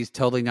Salvador, and she's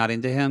totally not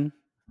into him.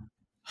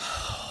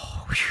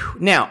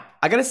 Now,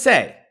 I got to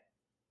say,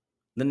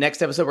 the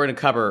next episode we're going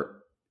to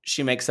cover,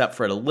 she makes up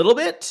for it a little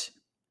bit.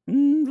 A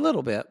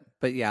little bit.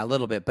 But yeah, a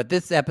little bit. But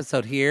this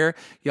episode here,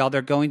 y'all,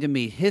 they're going to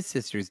meet his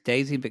sisters,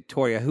 Daisy and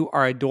Victoria, who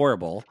are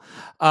adorable.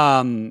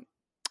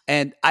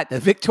 And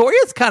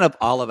Victoria's kind of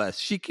all of us.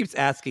 She keeps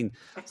asking,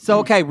 so,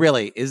 okay,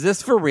 really, is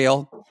this for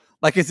real?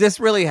 Like, is this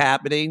really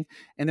happening?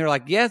 And they're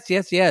like, yes.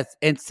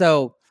 And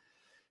so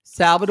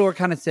Salvador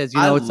kind of says,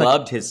 I it's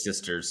loved his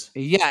sisters.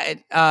 Yeah.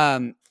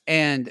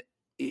 And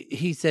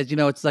he says,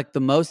 it's like the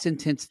most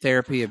intense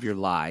therapy of your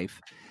life.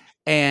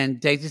 And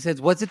Daisy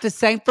says, was it the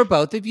same for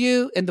both of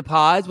you in the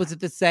pause? Was it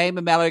the same?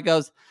 And Mallory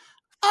goes,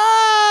 well,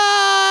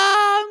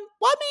 I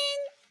mean,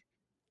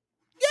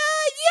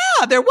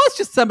 yeah, there was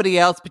just somebody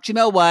else, but you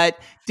know what?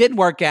 Didn't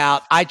work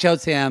out. I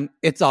chose him.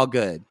 It's all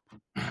good.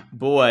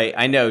 Boy,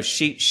 I know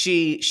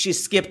she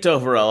skipped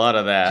over a lot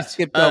of that. She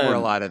skipped over a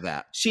lot of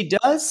that. She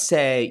does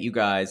say, you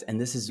guys,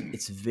 and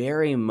it's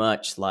very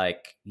much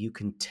like you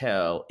can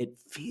tell it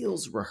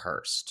feels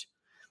rehearsed.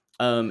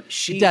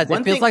 She does.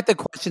 It feels like the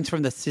questions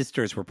from the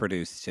sisters were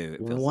produced too.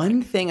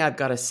 One thing I've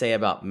got to say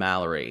about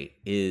Mallory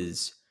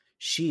is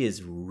she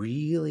is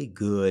really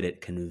good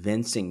at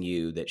convincing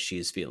you that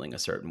she's feeling a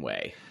certain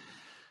way.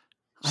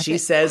 She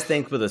says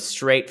things with a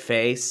straight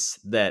face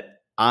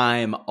that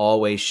I'm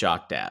always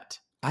shocked at.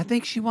 I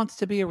think she wants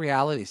to be a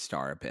reality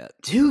star a bit.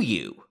 Do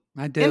you?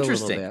 I do.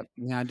 Interesting. A little bit.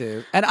 Yeah, I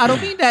do. And I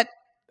don't mean that,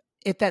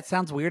 if that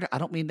sounds weird, I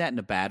don't mean that in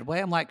a bad way.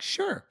 I'm like,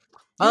 sure.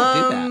 Do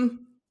that.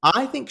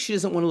 I think she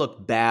doesn't want to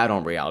look bad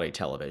on reality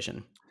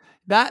television.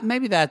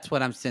 Maybe that's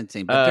what I'm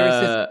sensing. But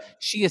there's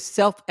she is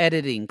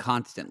self-editing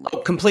constantly. Oh,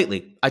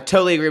 completely. I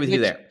totally agree with you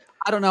there.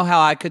 I don't know how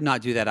I could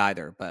not do that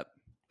either, but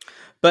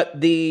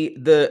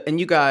and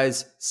you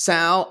guys,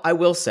 Sal, I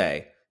will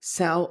say,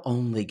 Sal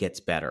only gets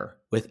better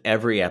with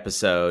every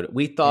episode.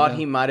 We thought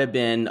he might have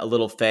been a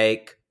little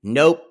fake.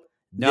 Nope.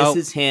 This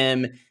is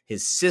him.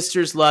 His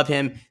sisters love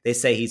him. They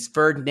say he's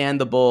Ferdinand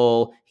the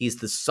Bull. He's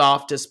the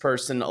softest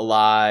person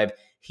alive.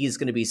 He's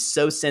going to be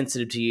so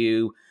sensitive to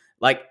you.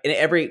 Like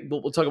in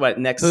we'll talk about it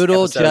next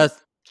Poodle episode.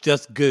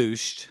 just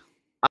gooshed.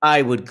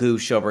 I would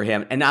goosh over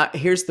him. And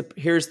here's the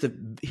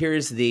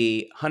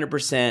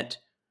 100%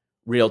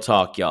 real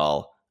talk,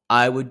 y'all.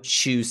 I would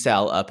chew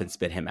Sal up and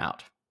spit him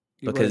out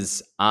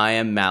because I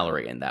am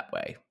Mallory in that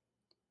way.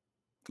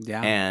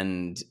 Yeah.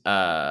 And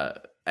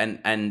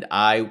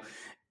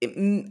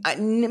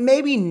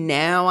maybe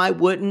now I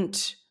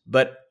wouldn't,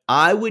 but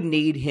I would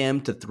need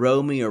him to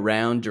throw me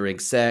around during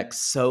sex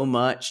so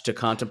much to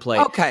contemplate.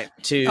 Okay.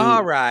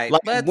 All right.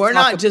 Like, we're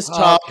not just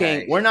talking.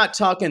 Okay. We're not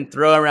talking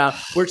throw around.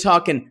 We're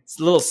talking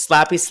little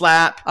slappy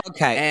slap.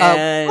 Okay.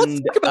 And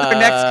let's talk about our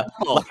next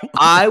couple.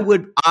 I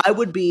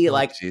would be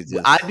like,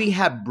 Jesus.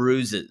 have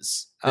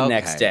bruises the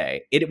next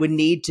day. It would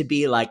need to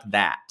be like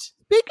that.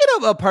 Speaking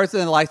of a person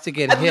that likes to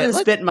get I'm hit, gonna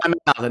spit in my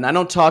mouth, and I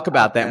don't talk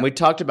about that. And we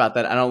talked about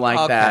that. I don't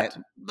like that.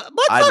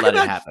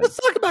 Let's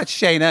talk about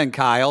Shayna and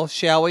Kyle,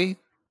 shall we?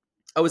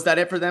 Oh, is that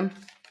it for them?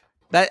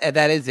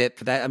 That is it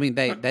for that. I mean,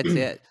 that's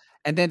it.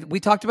 And then we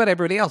talked about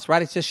everybody else,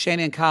 right? It's just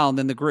Shayna and Kyle, and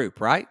then the group,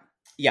 right?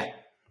 Yeah.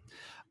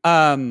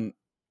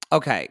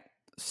 Okay.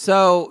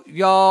 So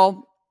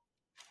y'all,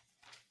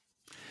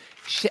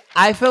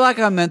 I feel like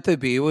I'm meant to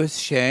be with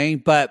Shane,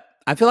 but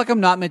I feel like I'm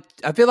not meant.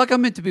 I feel like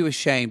I'm meant to be with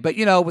Shane, but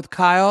with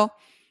Kyle,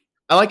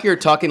 I like you're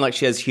talking like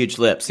she has huge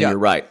lips, and you're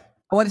right.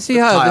 I want to see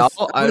how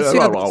this.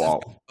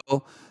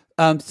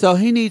 So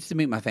he needs to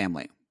meet my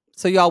family.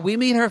 So y'all, we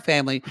meet her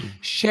family.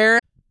 Sharon.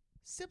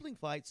 Sibling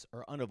fights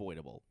are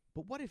unavoidable,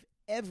 but what if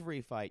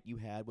every fight you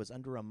had was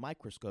under a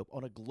microscope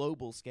on a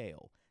global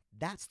scale?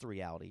 That's the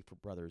reality for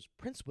brothers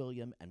Prince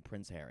William and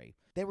Prince Harry.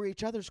 They were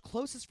each other's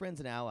closest friends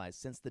and allies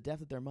since the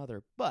death of their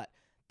mother, but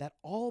that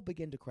all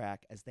began to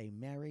crack as they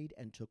married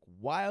and took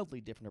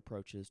wildly different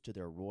approaches to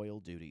their royal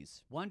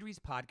duties. Wondery's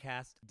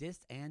podcast, Dis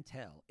and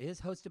Tell,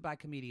 is hosted by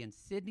comedians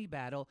Sydney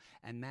Battle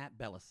and Matt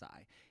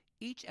Belisai.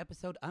 Each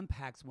episode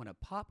unpacks one of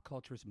pop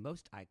culture's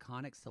most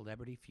iconic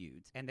celebrity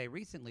feuds, and they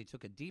recently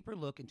took a deeper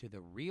look into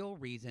the real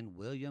reason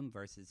William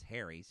versus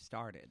Harry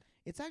started.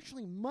 It's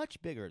actually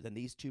much bigger than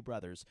these two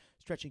brothers,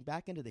 stretching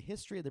back into the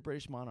history of the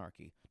British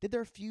monarchy. Did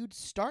their feud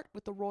start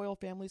with the royal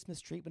family's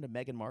mistreatment of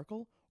Meghan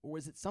Markle, or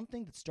was it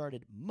something that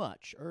started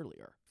much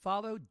earlier?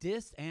 Follow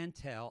Dis and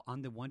Tell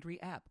on the Wondery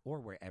app or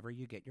wherever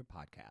you get your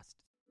podcasts.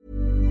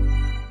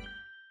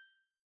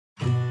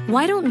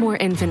 Why don't more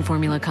infant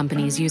formula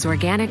companies use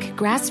organic,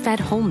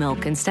 grass-fed whole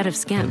milk instead of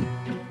skim?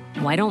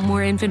 Why don't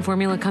more infant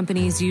formula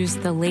companies use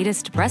the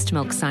latest breast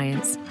milk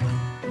science?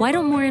 Why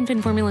don't more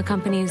infant formula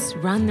companies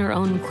run their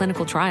own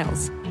clinical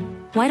trials?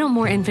 Why don't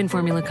more infant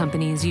formula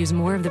companies use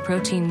more of the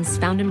proteins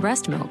found in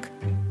breast milk?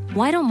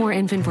 Why don't more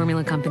infant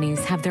formula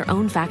companies have their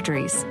own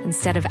factories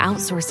instead of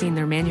outsourcing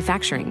their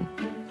manufacturing?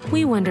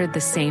 We wondered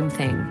the same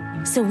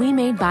thing. So we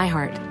made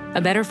ByHeart,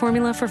 a better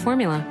formula for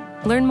formula.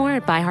 Learn more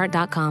at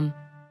byheart.com.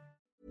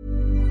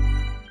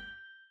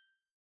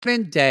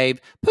 And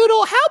Dave,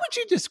 Poodle, how would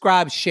you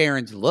describe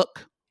Sharon's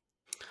look?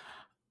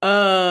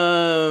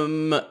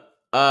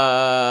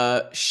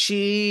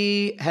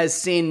 She has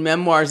seen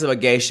Memoirs of a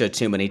Geisha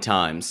too many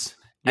times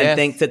and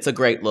thinks it's a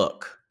great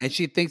look. And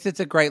she thinks it's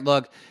a great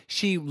look.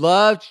 She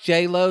loved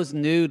J-Lo's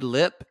nude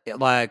lip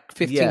like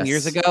 15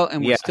 years ago,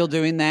 and we're still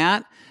doing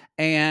that.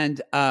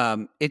 And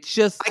it's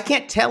just... I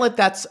can't tell if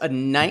that's a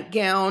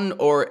nightgown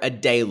or a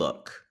day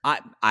look. I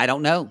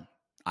don't know.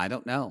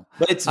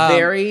 But it's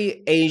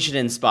very Asian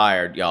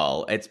inspired,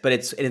 y'all.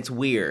 It's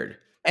weird.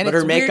 But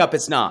her makeup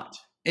is not.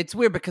 It's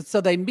weird because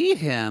so they meet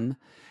him,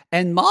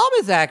 and Mom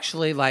is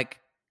actually like,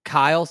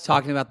 Kyle's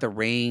talking about the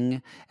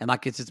ring and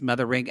like it's his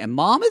mother ring, and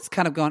Mom is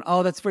kind of going,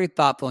 "Oh, that's very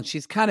thoughtful," and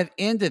she's kind of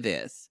into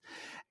this.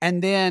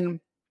 And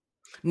then,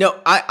 no,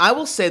 I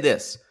will say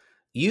this: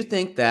 you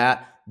think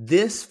that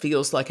this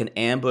feels like an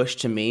ambush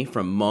to me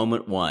from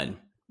moment one.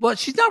 Well,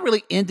 she's not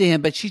really into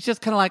him, but she's just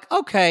kind of like,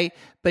 okay,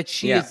 but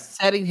she is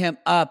setting him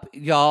up,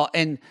 y'all,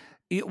 and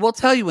we'll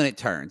tell you when it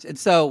turns. And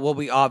so, well,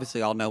 we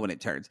obviously all know when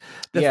it turns.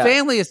 The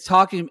family is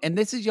talking, and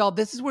this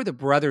is where the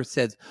brother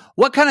says,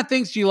 "What kind of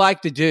things do you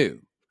like to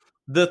do?"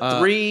 The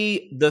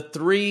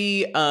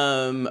three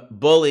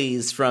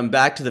bullies from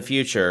Back to the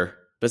Future,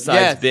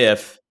 besides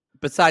Biff.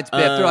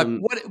 They're like,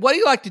 what do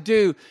you like to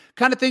do?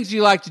 Kind of things do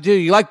you like to do?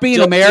 You like being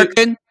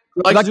American?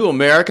 You like to do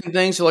American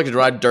things? You like to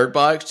ride dirt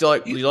bikes? You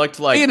like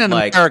to being an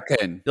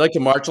American? You like to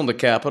march on the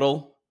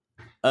Capitol?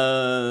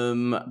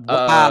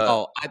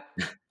 Wow.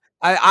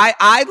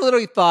 I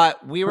literally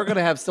thought we were going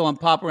to have someone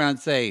pop around and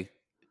say,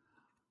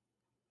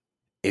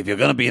 if you're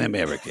going to be an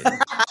American,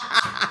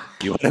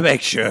 you want to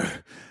make sure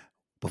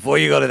before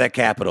you go to that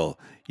Capitol,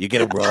 you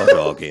get a raw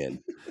dog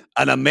in.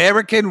 An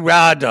American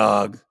raw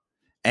dog,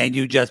 and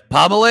you just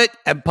pummel it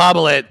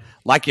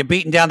like you're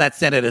beating down that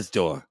senator's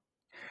door.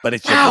 But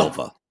it's your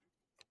Nova.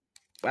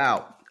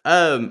 Wow.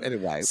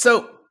 Anyway.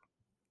 So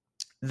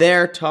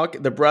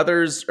the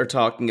brothers are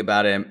talking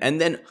about him, and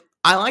then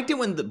I liked it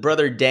when the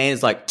brother Dane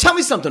is like, "Tell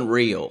me something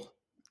real.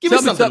 Give me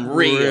something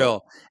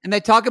real." And they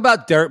talk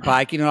about dirt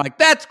biking, and they're like,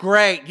 "That's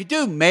great. You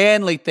do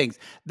manly things.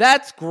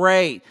 That's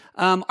great.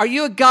 Are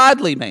you a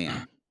godly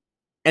man?"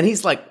 And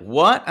he's like,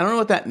 "What? I don't know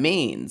what that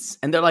means."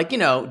 And they're like,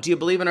 "Do you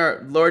believe in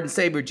our Lord and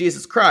Savior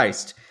Jesus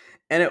Christ?"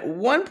 And at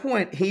one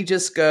point he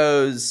just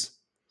goes,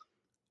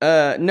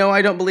 "No,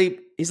 I don't believe."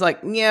 He's like,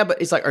 "Yeah," but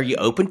he's like, "Are you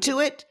open to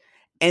it?"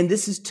 And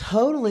this is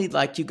totally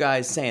like you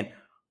guys saying,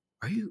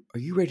 Are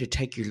you ready to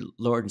take your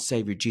Lord and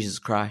Savior Jesus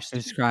Christ?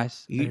 Jesus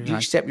Christ. You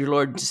accept your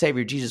Lord and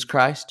Savior Jesus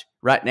Christ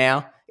right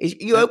now? Are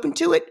you open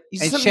to it?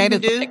 Is it something you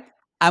can do?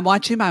 I'm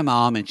watching my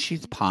mom and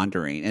she's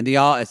pondering. And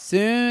as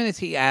soon as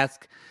he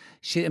asks,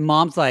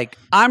 mom's like,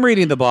 I'm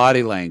reading the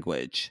body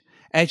language.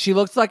 And she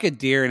looks like a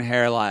deer in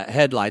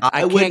headlights.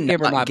 I can't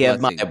give her my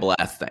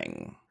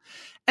blessing.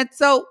 And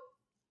so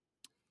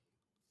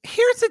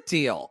here's the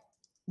deal.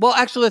 Well,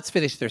 actually, let's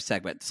finish their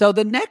segment. So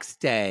the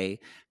next day,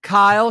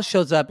 Kyle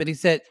shows up and he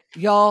said,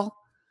 y'all,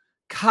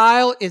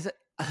 Kyle is,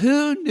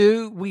 who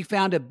knew we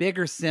found a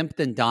bigger simp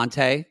than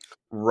Dante?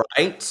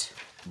 Right.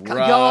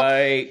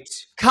 Y'all,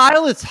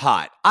 Kyle is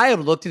hot. I have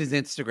looked at his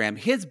Instagram.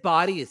 His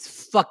body is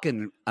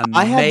fucking amazing.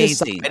 I have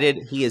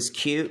decided he is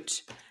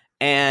cute.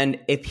 And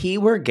if he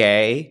were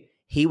gay,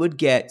 he would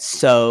get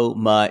so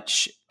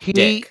much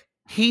dick.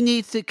 He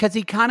needs to, because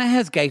he kind of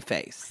has gay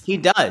face. He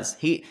does.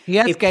 He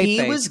has gay face.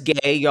 If he was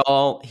gay,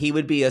 y'all, he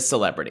would be a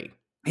celebrity.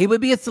 He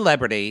would be a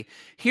celebrity.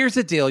 Here's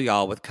the deal,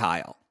 y'all, with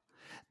Kyle.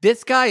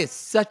 This guy is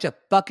such a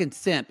fucking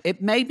simp.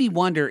 It made me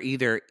wonder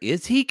either,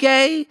 is he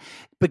gay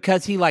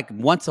because he like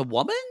wants a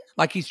woman?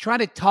 Like he's trying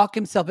to talk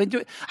himself into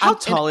it. How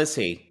tall is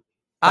he?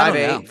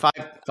 5'8",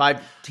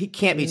 5'5". He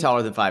can't be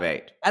taller than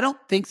 5'8". I don't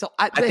think so.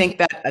 I think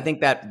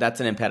that's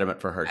an impediment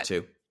for her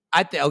too.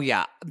 Oh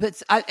yeah,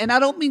 but I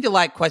don't mean to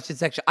like question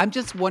section. I'm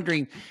just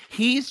wondering.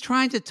 He's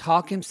trying to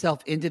talk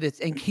himself into this,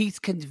 and he's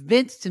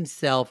convinced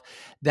himself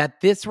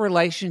that this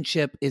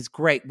relationship is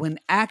great when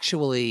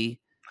actually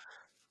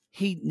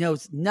he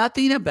knows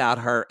nothing about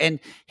her, and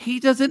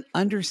he doesn't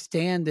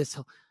understand this.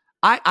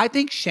 I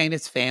think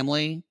Shayna's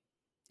family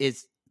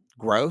is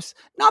gross,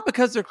 not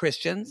because they're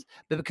Christians,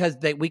 but because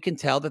we can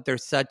tell that they're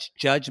such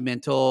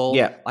judgmental.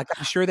 Yeah, like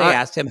I'm sure they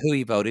asked him who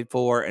he voted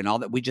for and all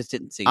that. We just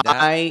didn't see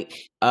that.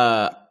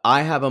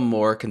 I have a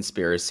more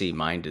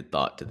conspiracy-minded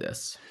thought to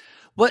this.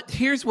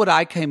 Here's what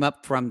I came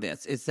up from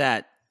this is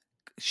that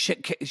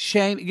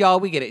Shane, y'all,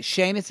 we get it.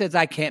 Shayna says,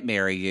 I can't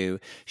marry you.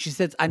 She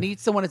says, I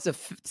need someone that's the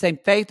same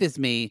faith as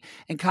me.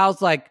 And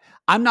Kyle's like,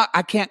 I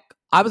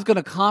was going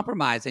to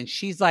compromise. And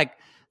she's like,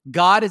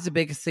 God is the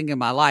biggest thing in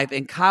my life.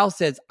 And Kyle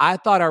says, I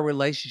thought our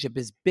relationship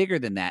is bigger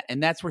than that.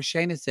 And that's where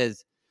Shayna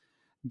says,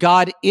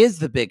 God is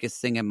the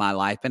biggest thing in my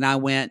life. And I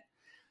went,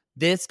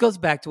 this goes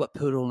back to what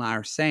Poodle and I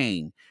are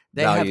saying.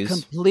 They have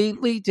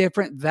completely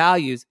different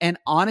values. And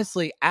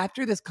honestly,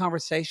 after this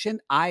conversation,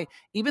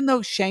 even though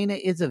Shayna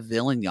is a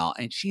villain, y'all,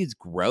 and she's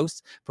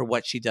gross for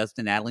what she does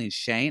to Natalie and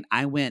Shane,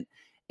 I went,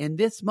 in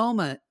this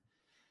moment,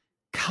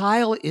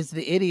 Kyle is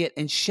the idiot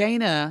and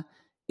Shayna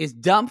is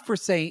dumb for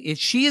saying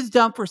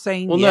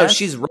well, yes. No,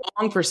 she's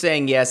wrong for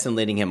saying yes and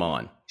leading him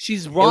on.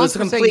 She's wrong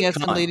for saying yes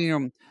and leading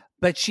him.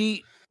 But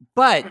she's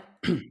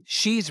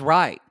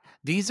right.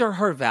 These are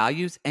her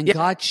values, and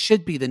God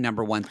should be the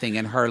number one thing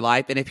in her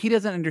life. And if he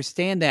doesn't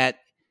understand that,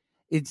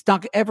 it's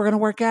not ever going to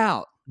work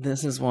out.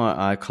 This is what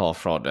I call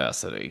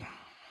fraudacity.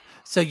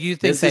 So you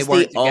think they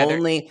work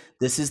together?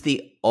 This is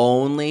the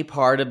only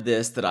part of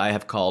this that I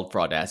have called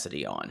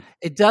fraudacity on.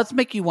 It does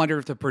make you wonder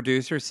if the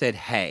producer said,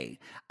 hey,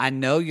 I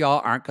know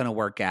y'all aren't going to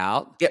work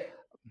out,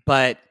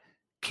 but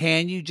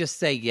can you just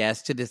say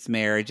yes to this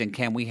marriage, and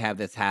can we have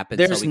this happen?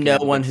 There's no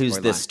one who's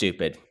this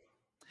stupid.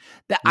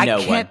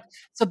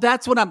 So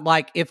that's what I'm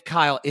like. If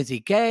Kyle, is he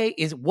gay?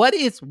 What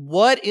is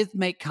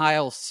make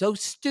Kyle so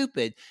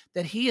stupid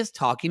that he is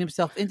talking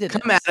himself into this?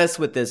 Come at us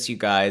with this, you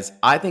guys.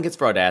 I think it's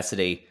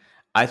fraudacity.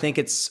 I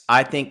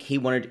think he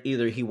wanted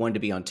to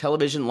be on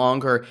television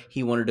longer.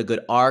 He wanted a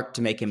good arc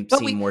to make him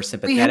seem more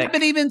sympathetic. We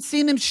haven't even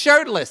seen him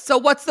shirtless. So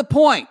what's the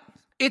point?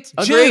 It's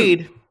Agreed.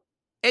 June.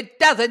 It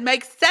doesn't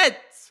make sense.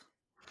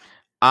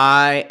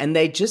 And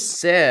they just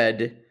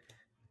said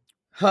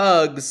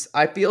hugs.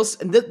 I feel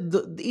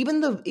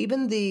even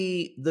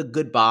the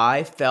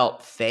goodbye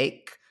felt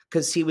fake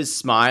because he was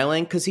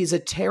smiling because he's a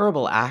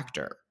terrible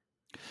actor.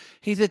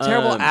 He's a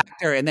terrible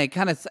actor, and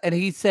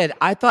he said,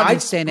 I thought in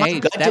this day and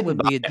age that would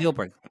be a deal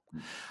breaker.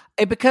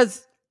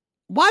 Because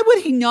why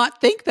would he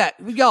not think that?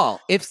 Y'all,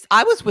 if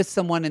I was with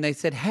someone and they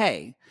said,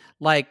 hey,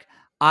 like,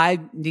 I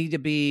need to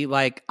be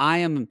like, I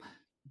am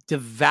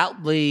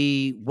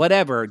devoutly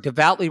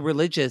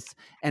religious,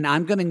 and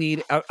I'm going to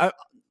need,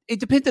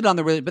 it depended on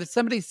the religion, but if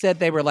somebody said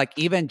they were like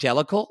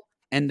evangelical,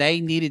 and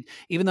they needed,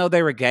 even though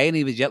they were gay, and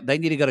they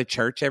need to go to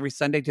church every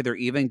Sunday to their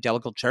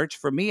evangelical church,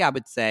 for me, I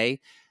would say,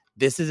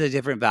 this is a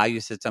different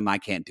value system. I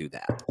can't do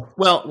that.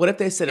 Well, what if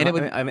they said,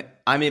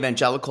 I'm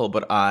evangelical,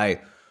 but I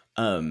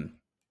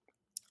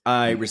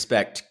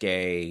respect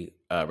gay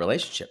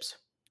relationships?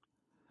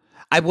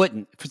 I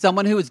wouldn't. For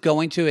someone who is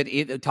going to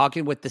it,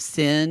 talking with the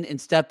sin and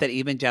stuff that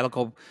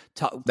evangelical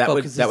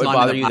focuses on. That would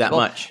bother you that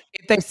much.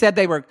 If they said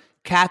they were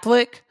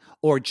Catholic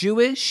or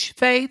Jewish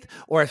faith,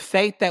 or a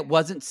faith that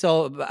wasn't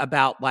so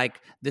about like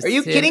the sin. Are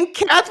you kidding?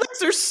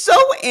 Catholics are so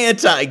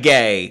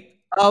anti-gay.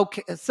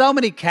 Okay, so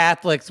many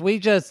Catholics. We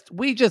just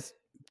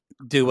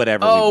do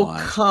whatever we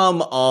want. Oh,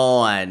 come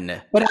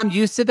on. But I'm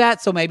used to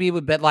that, so maybe it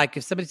would be like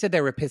if somebody said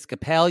they were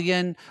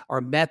Episcopalian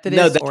or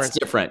Methodist. No, that's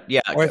different.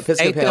 Yeah, or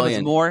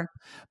Episcopalian more.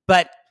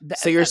 But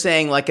so you're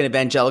saying like an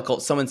evangelical,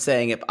 someone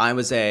saying if I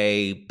was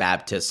a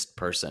Baptist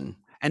person.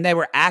 and they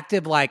were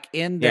active like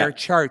in their Yeah.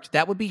 church,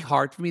 that would be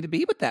hard for me to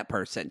be with that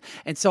person.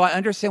 And so I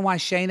understand why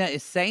Shayna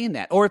is saying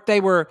that. Or if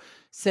they were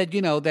said,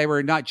 they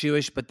were not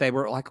Jewish, but they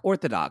were like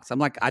Orthodox. I'm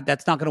like,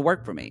 that's not going to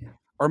work for me.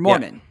 Or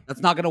Mormon.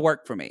 That's not going to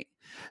work for me.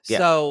 Yeah.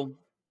 So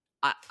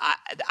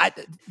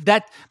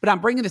but I'm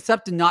bringing this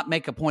up to not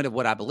make a point of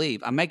what I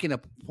believe. I'm making a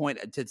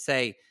point to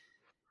say,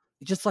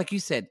 just like you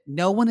said,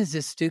 no one is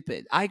this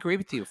stupid. I agree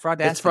with you.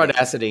 Fraudacity. It's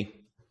fraudacity.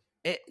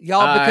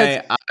 Y'all,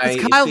 because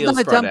it Kyle's feels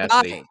not a dumb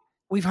fraudacity. guy.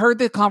 We've heard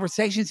the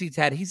conversations he's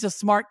had. He's a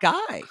smart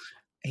guy.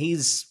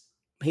 He's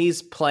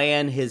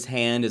playing his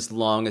hand as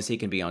long as he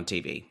can be on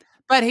TV.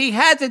 But he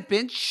hasn't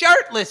been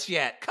shirtless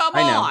yet. Come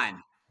I know.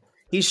 on.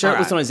 He's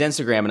shirtless All on his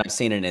Instagram, and I've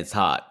seen it, and it's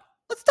hot.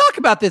 Let's talk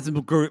about this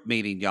group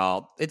meeting,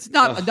 y'all. It's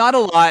not a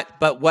lot,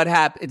 but what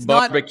happened? It's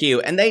Barbecue.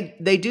 And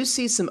they do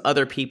see some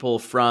other people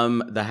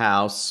from the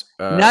house.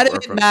 None of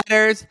it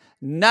matters.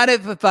 None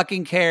of it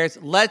fucking cares.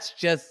 Let's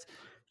just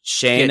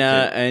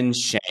Shayna and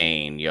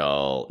Shane,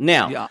 y'all.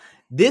 Now,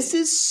 this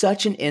is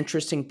such an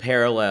interesting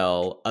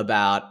parallel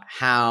about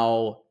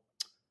how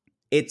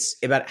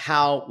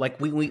like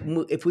we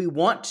if we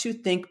want to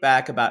think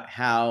back about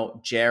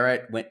how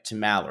Jarrett went to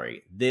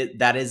Mallory,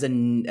 that is a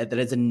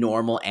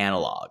normal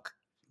analog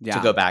to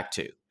go back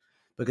to,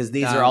 because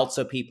these are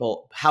also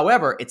people.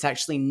 However, it's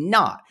actually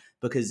not,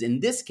 because in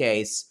this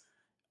case,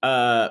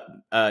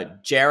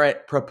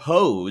 Jarrett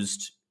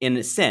proposed in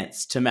a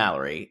sense to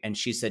Mallory, and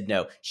she said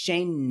no.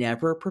 Shane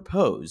never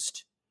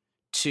proposed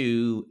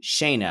to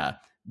Shayna.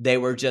 They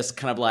were just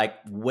kind of like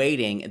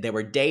waiting. They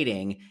were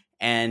dating,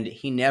 and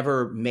he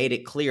never made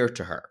it clear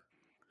to her.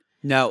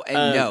 No,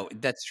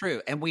 that's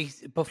true. And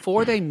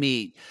before they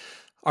meet,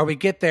 or we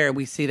get there and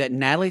we see that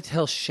Natalie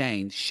tells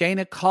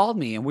Shayna called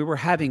me and we were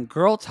having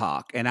girl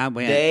talk. And I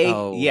went,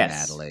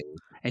 Natalie.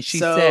 And she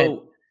said,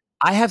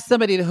 I have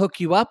somebody to hook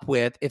you up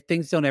with if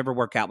things don't ever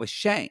work out with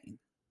Shane.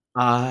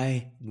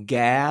 I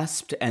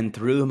gasped and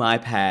threw my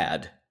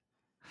pad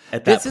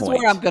at that point. This is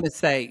where I'm going to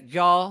say,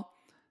 y'all,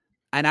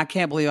 and I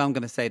can't believe I'm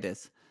going to say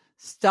this.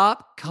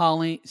 Stop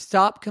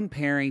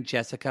comparing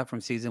Jessica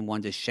from season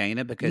 1 to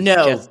Shayna,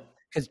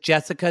 because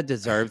Jessica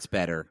deserves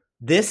better.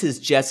 This is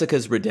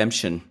Jessica's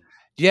redemption.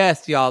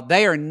 Yes, y'all.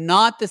 They are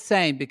not the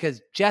same,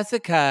 because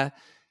Jessica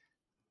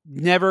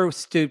never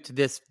stooped to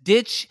this.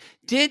 Did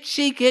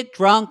she get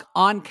drunk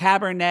on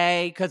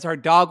Cabernet because her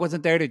dog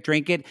wasn't there to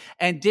drink it?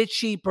 And did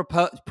she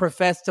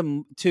profess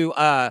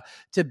to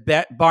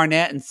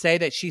Barnett and say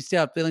that she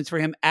still had feelings for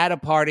him at a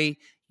party?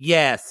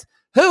 Yes.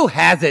 Who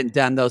hasn't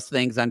done those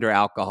things under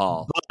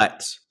alcohol?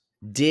 But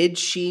did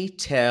she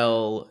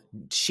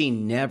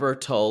never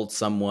told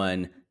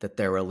someone that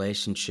their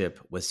relationship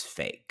was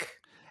fake?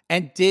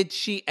 And did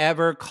she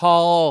ever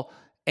call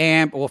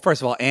Amber? Well,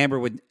 first of all,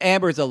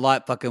 Amber's a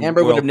lot fucking.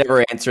 Amber would have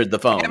never answered the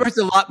phone. Amber's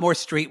a lot more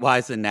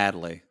streetwise than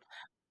Natalie.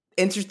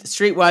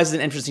 Streetwise is an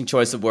interesting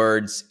choice of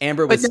words.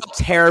 Amber was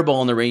terrible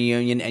on the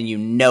reunion, and you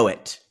know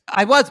it.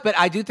 I was, but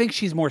I do think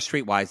she's more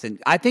streetwise, and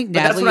I think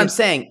Natalie. That's what I'm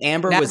saying.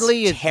 Amber was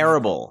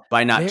terrible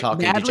by not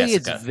talking to Jessica.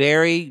 Natalie is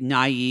very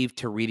naive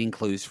to reading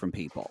clues from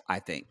people, I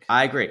think.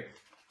 I agree.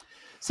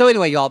 So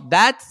anyway, y'all,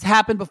 that's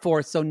happened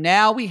before. So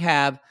now we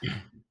have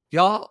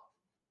y'all.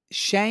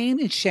 Shane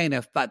and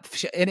Shayna,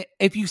 and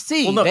if you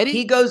see,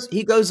 he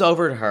goes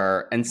over to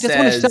her and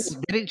says,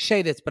 "They didn't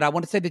say this, but I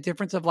want to say the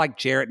difference of like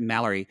Jarrett and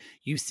Mallory.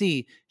 You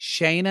see,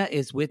 Shayna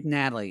is with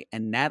Natalie,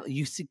 and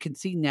Natalie, can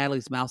see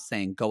Natalie's mouth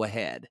saying, "Go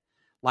ahead."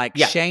 Like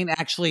Shane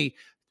actually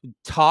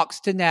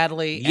talks to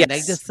Natalie, and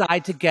they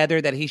decide together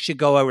that he should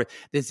go over.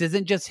 This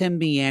isn't just him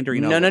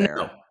meandering.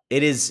 No.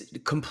 It is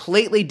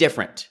completely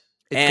different.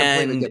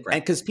 And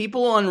because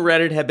people on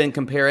Reddit have been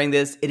comparing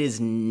this, it is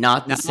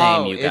not the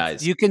same, you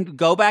guys. You can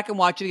go back and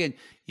watch it again.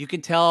 You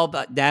can tell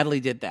that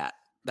Natalie did that.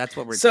 That's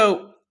what we're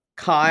So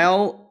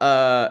Kyle,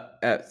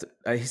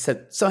 he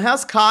said, so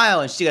how's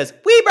Kyle? And she goes,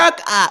 we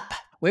broke up.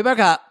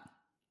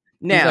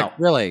 Now, like,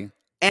 really?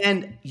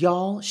 And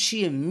y'all,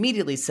 she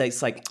immediately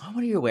says, like, oh,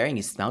 what are you wearing?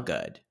 You smell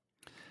good.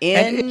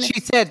 And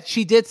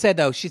she did say,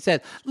 though,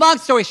 long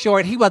story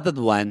short, he wasn't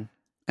the one.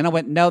 And I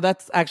went, no,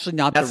 that's actually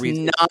not the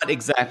reason. That's not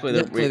exactly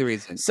the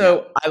reason.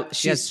 So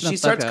she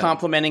starts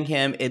complimenting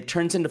him. It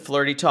turns into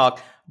flirty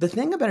talk. The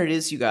thing about it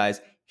is, you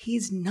guys,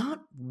 he's not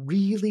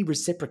really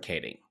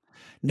reciprocating.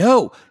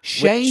 No,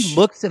 Shane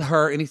looks at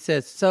her and he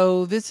says,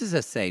 so this is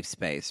a safe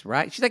space,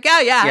 right? She's like,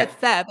 oh, yeah.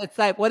 It's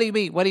safe. What do you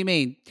mean? What do you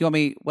mean? What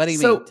do you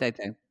mean? Same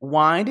thing.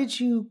 Why did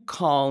you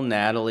call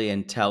Natalie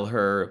and tell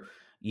her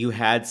you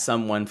had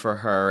someone for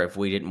her if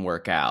we didn't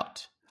work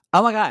out?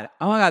 Oh my god!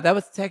 That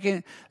was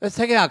taken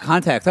out of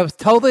context. That was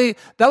totally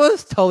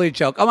a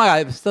joke. Oh my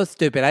god! It was so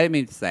stupid. I didn't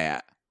mean to say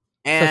it.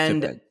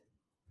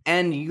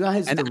 And you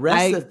guys, the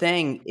rest of the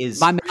thing is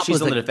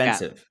she's on the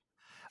defensive.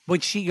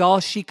 But she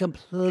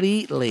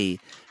completely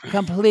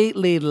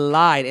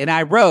lied. And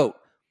I wrote,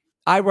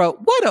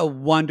 what a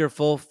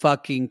wonderful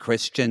fucking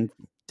Christian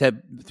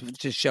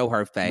to show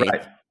her faith.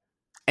 Right.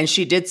 And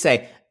she did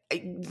say,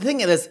 the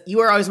thing is, you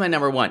are always my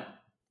number one.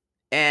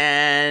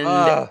 And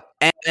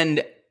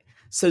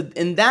So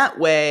in that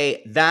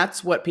way,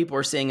 that's what people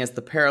are seeing as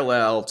the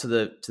parallel to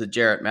the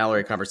Jarrett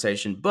Mallory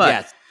conversation.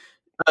 But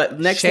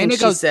next thing she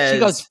says, she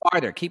goes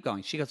farther. Keep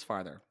going. She goes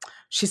farther.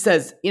 She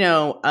says,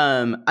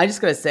 I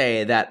just gotta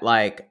say that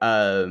like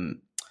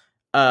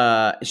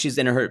she's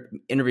in her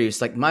interview.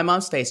 She's like, my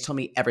mom's face told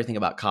me everything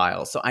about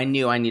Kyle, so I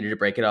knew I needed to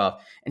break it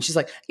off. And she's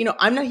like,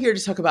 I'm not here to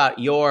talk about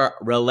your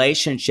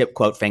relationship,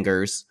 quote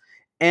fingers.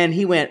 And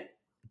he went,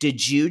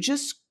 did you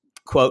just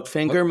quote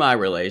finger my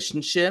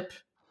relationship?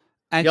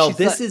 And yo,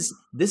 this is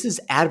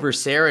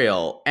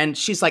adversarial. And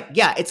she's like,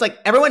 yeah, it's like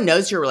everyone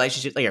knows your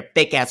relationship, like your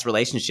fake ass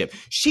relationship.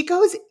 She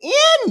goes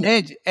in.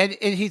 And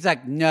he's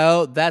like,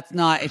 no, that's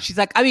not. And she's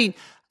like, maybe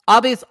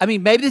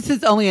this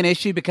is only an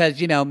issue because,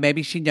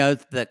 maybe she knows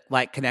the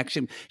like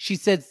connection. She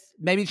says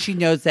maybe she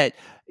knows that,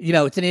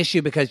 it's an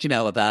issue because,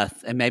 of us.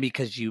 And maybe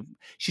because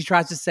she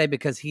tries to say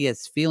because he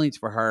has feelings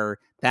for her,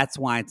 that's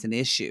why it's an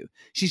issue.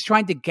 She's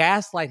trying to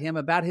gaslight him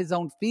about his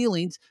own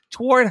feelings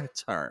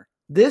towards her.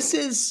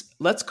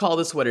 Let's call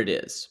this what it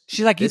is.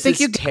 She's like, you think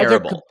you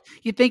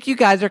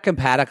guys are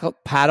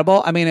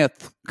compatible? I mean,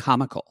 it's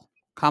comical.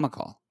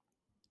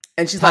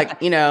 And she's like,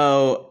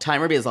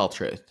 time reveals all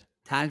truth.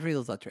 Time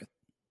reveals all truth.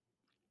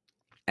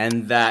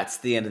 And that's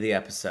the end of the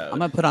episode. I'm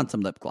going to put on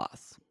some lip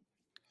gloss.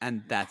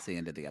 And that's the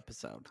end of the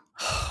episode.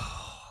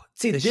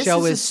 See, this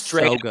show is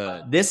so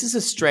good. This is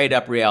a straight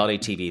up reality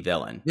TV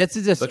villain. This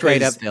is a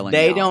straight up villain.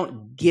 They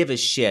don't give a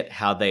shit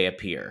how they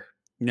appear.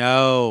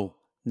 No.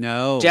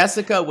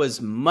 Jessica was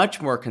much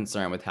more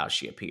concerned with how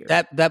she appeared.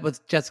 That was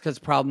Jessica's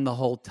problem the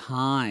whole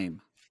time.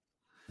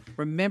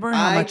 Remember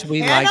how much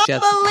we liked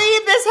Jessica? I can't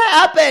believe this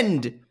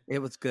happened. It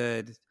was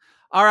good.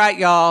 All right,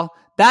 y'all.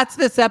 That's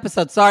this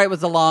episode. Sorry it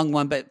was a long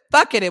one, but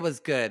fuck it, it was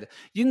good.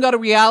 You can go to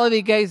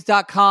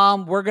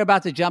realitygaze.com. We're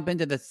about to jump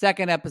into the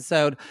second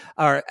episode,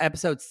 or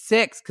episode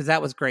 6, because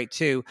that was great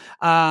too.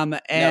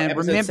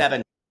 Episode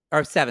 7.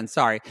 Or 7,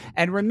 sorry.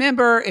 And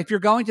remember, if you're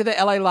going to the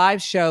LA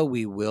Live show,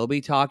 we will be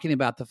talking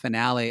about the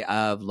finale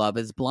of Love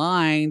is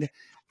Blind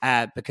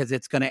because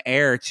it's going to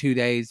air 2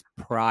 days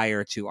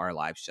prior to our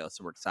live show.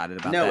 So we're excited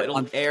about that. No,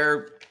 it'll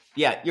air.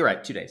 Yeah, you're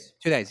right. 2 days.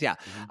 2 days, yeah.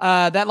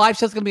 That live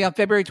show is going to be on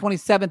February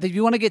 27th. If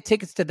you want to get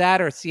tickets to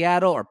that, or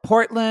Seattle, or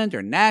Portland,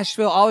 or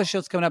Nashville, all the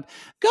shows coming up,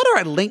 go to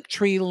our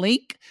Linktree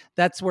link.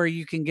 That's where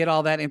you can get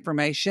all that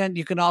information.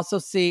 You can also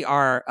see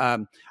our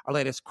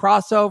latest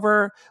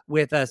crossover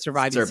with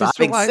Surviving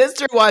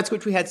Sister Wives,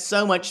 which we had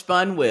so much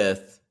fun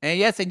with. And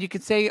yes, and you can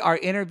see our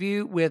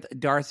interview with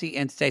Darcy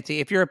and Stacey.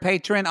 If you're a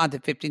patron on the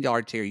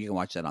 $15 tier, you can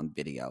watch that on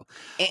video.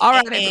 All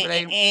right,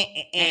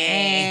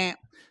 everybody.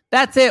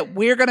 That's it.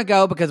 We're going to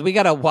go because we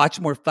got to watch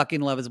more fucking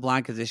Love is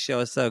Blind because this show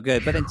is so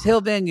good. But until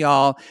then,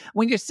 y'all,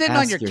 when you're sitting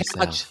on your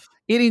couch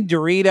eating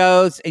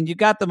Doritos and you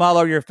got them all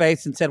over your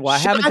face and said, well, I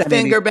haven't done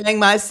finger bang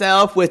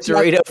myself with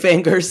Dorito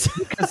fingers.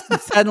 Because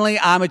suddenly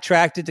I'm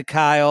attracted to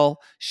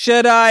Kyle.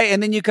 Should I?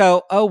 And then you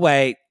go, oh,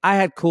 wait, I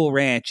had Cool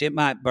Ranch. It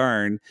might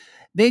burn.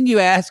 Then you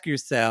ask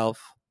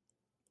yourself,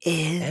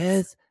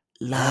 is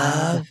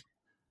love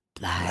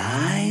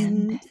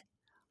blind?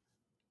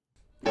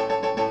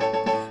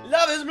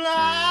 Love is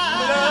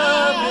blind.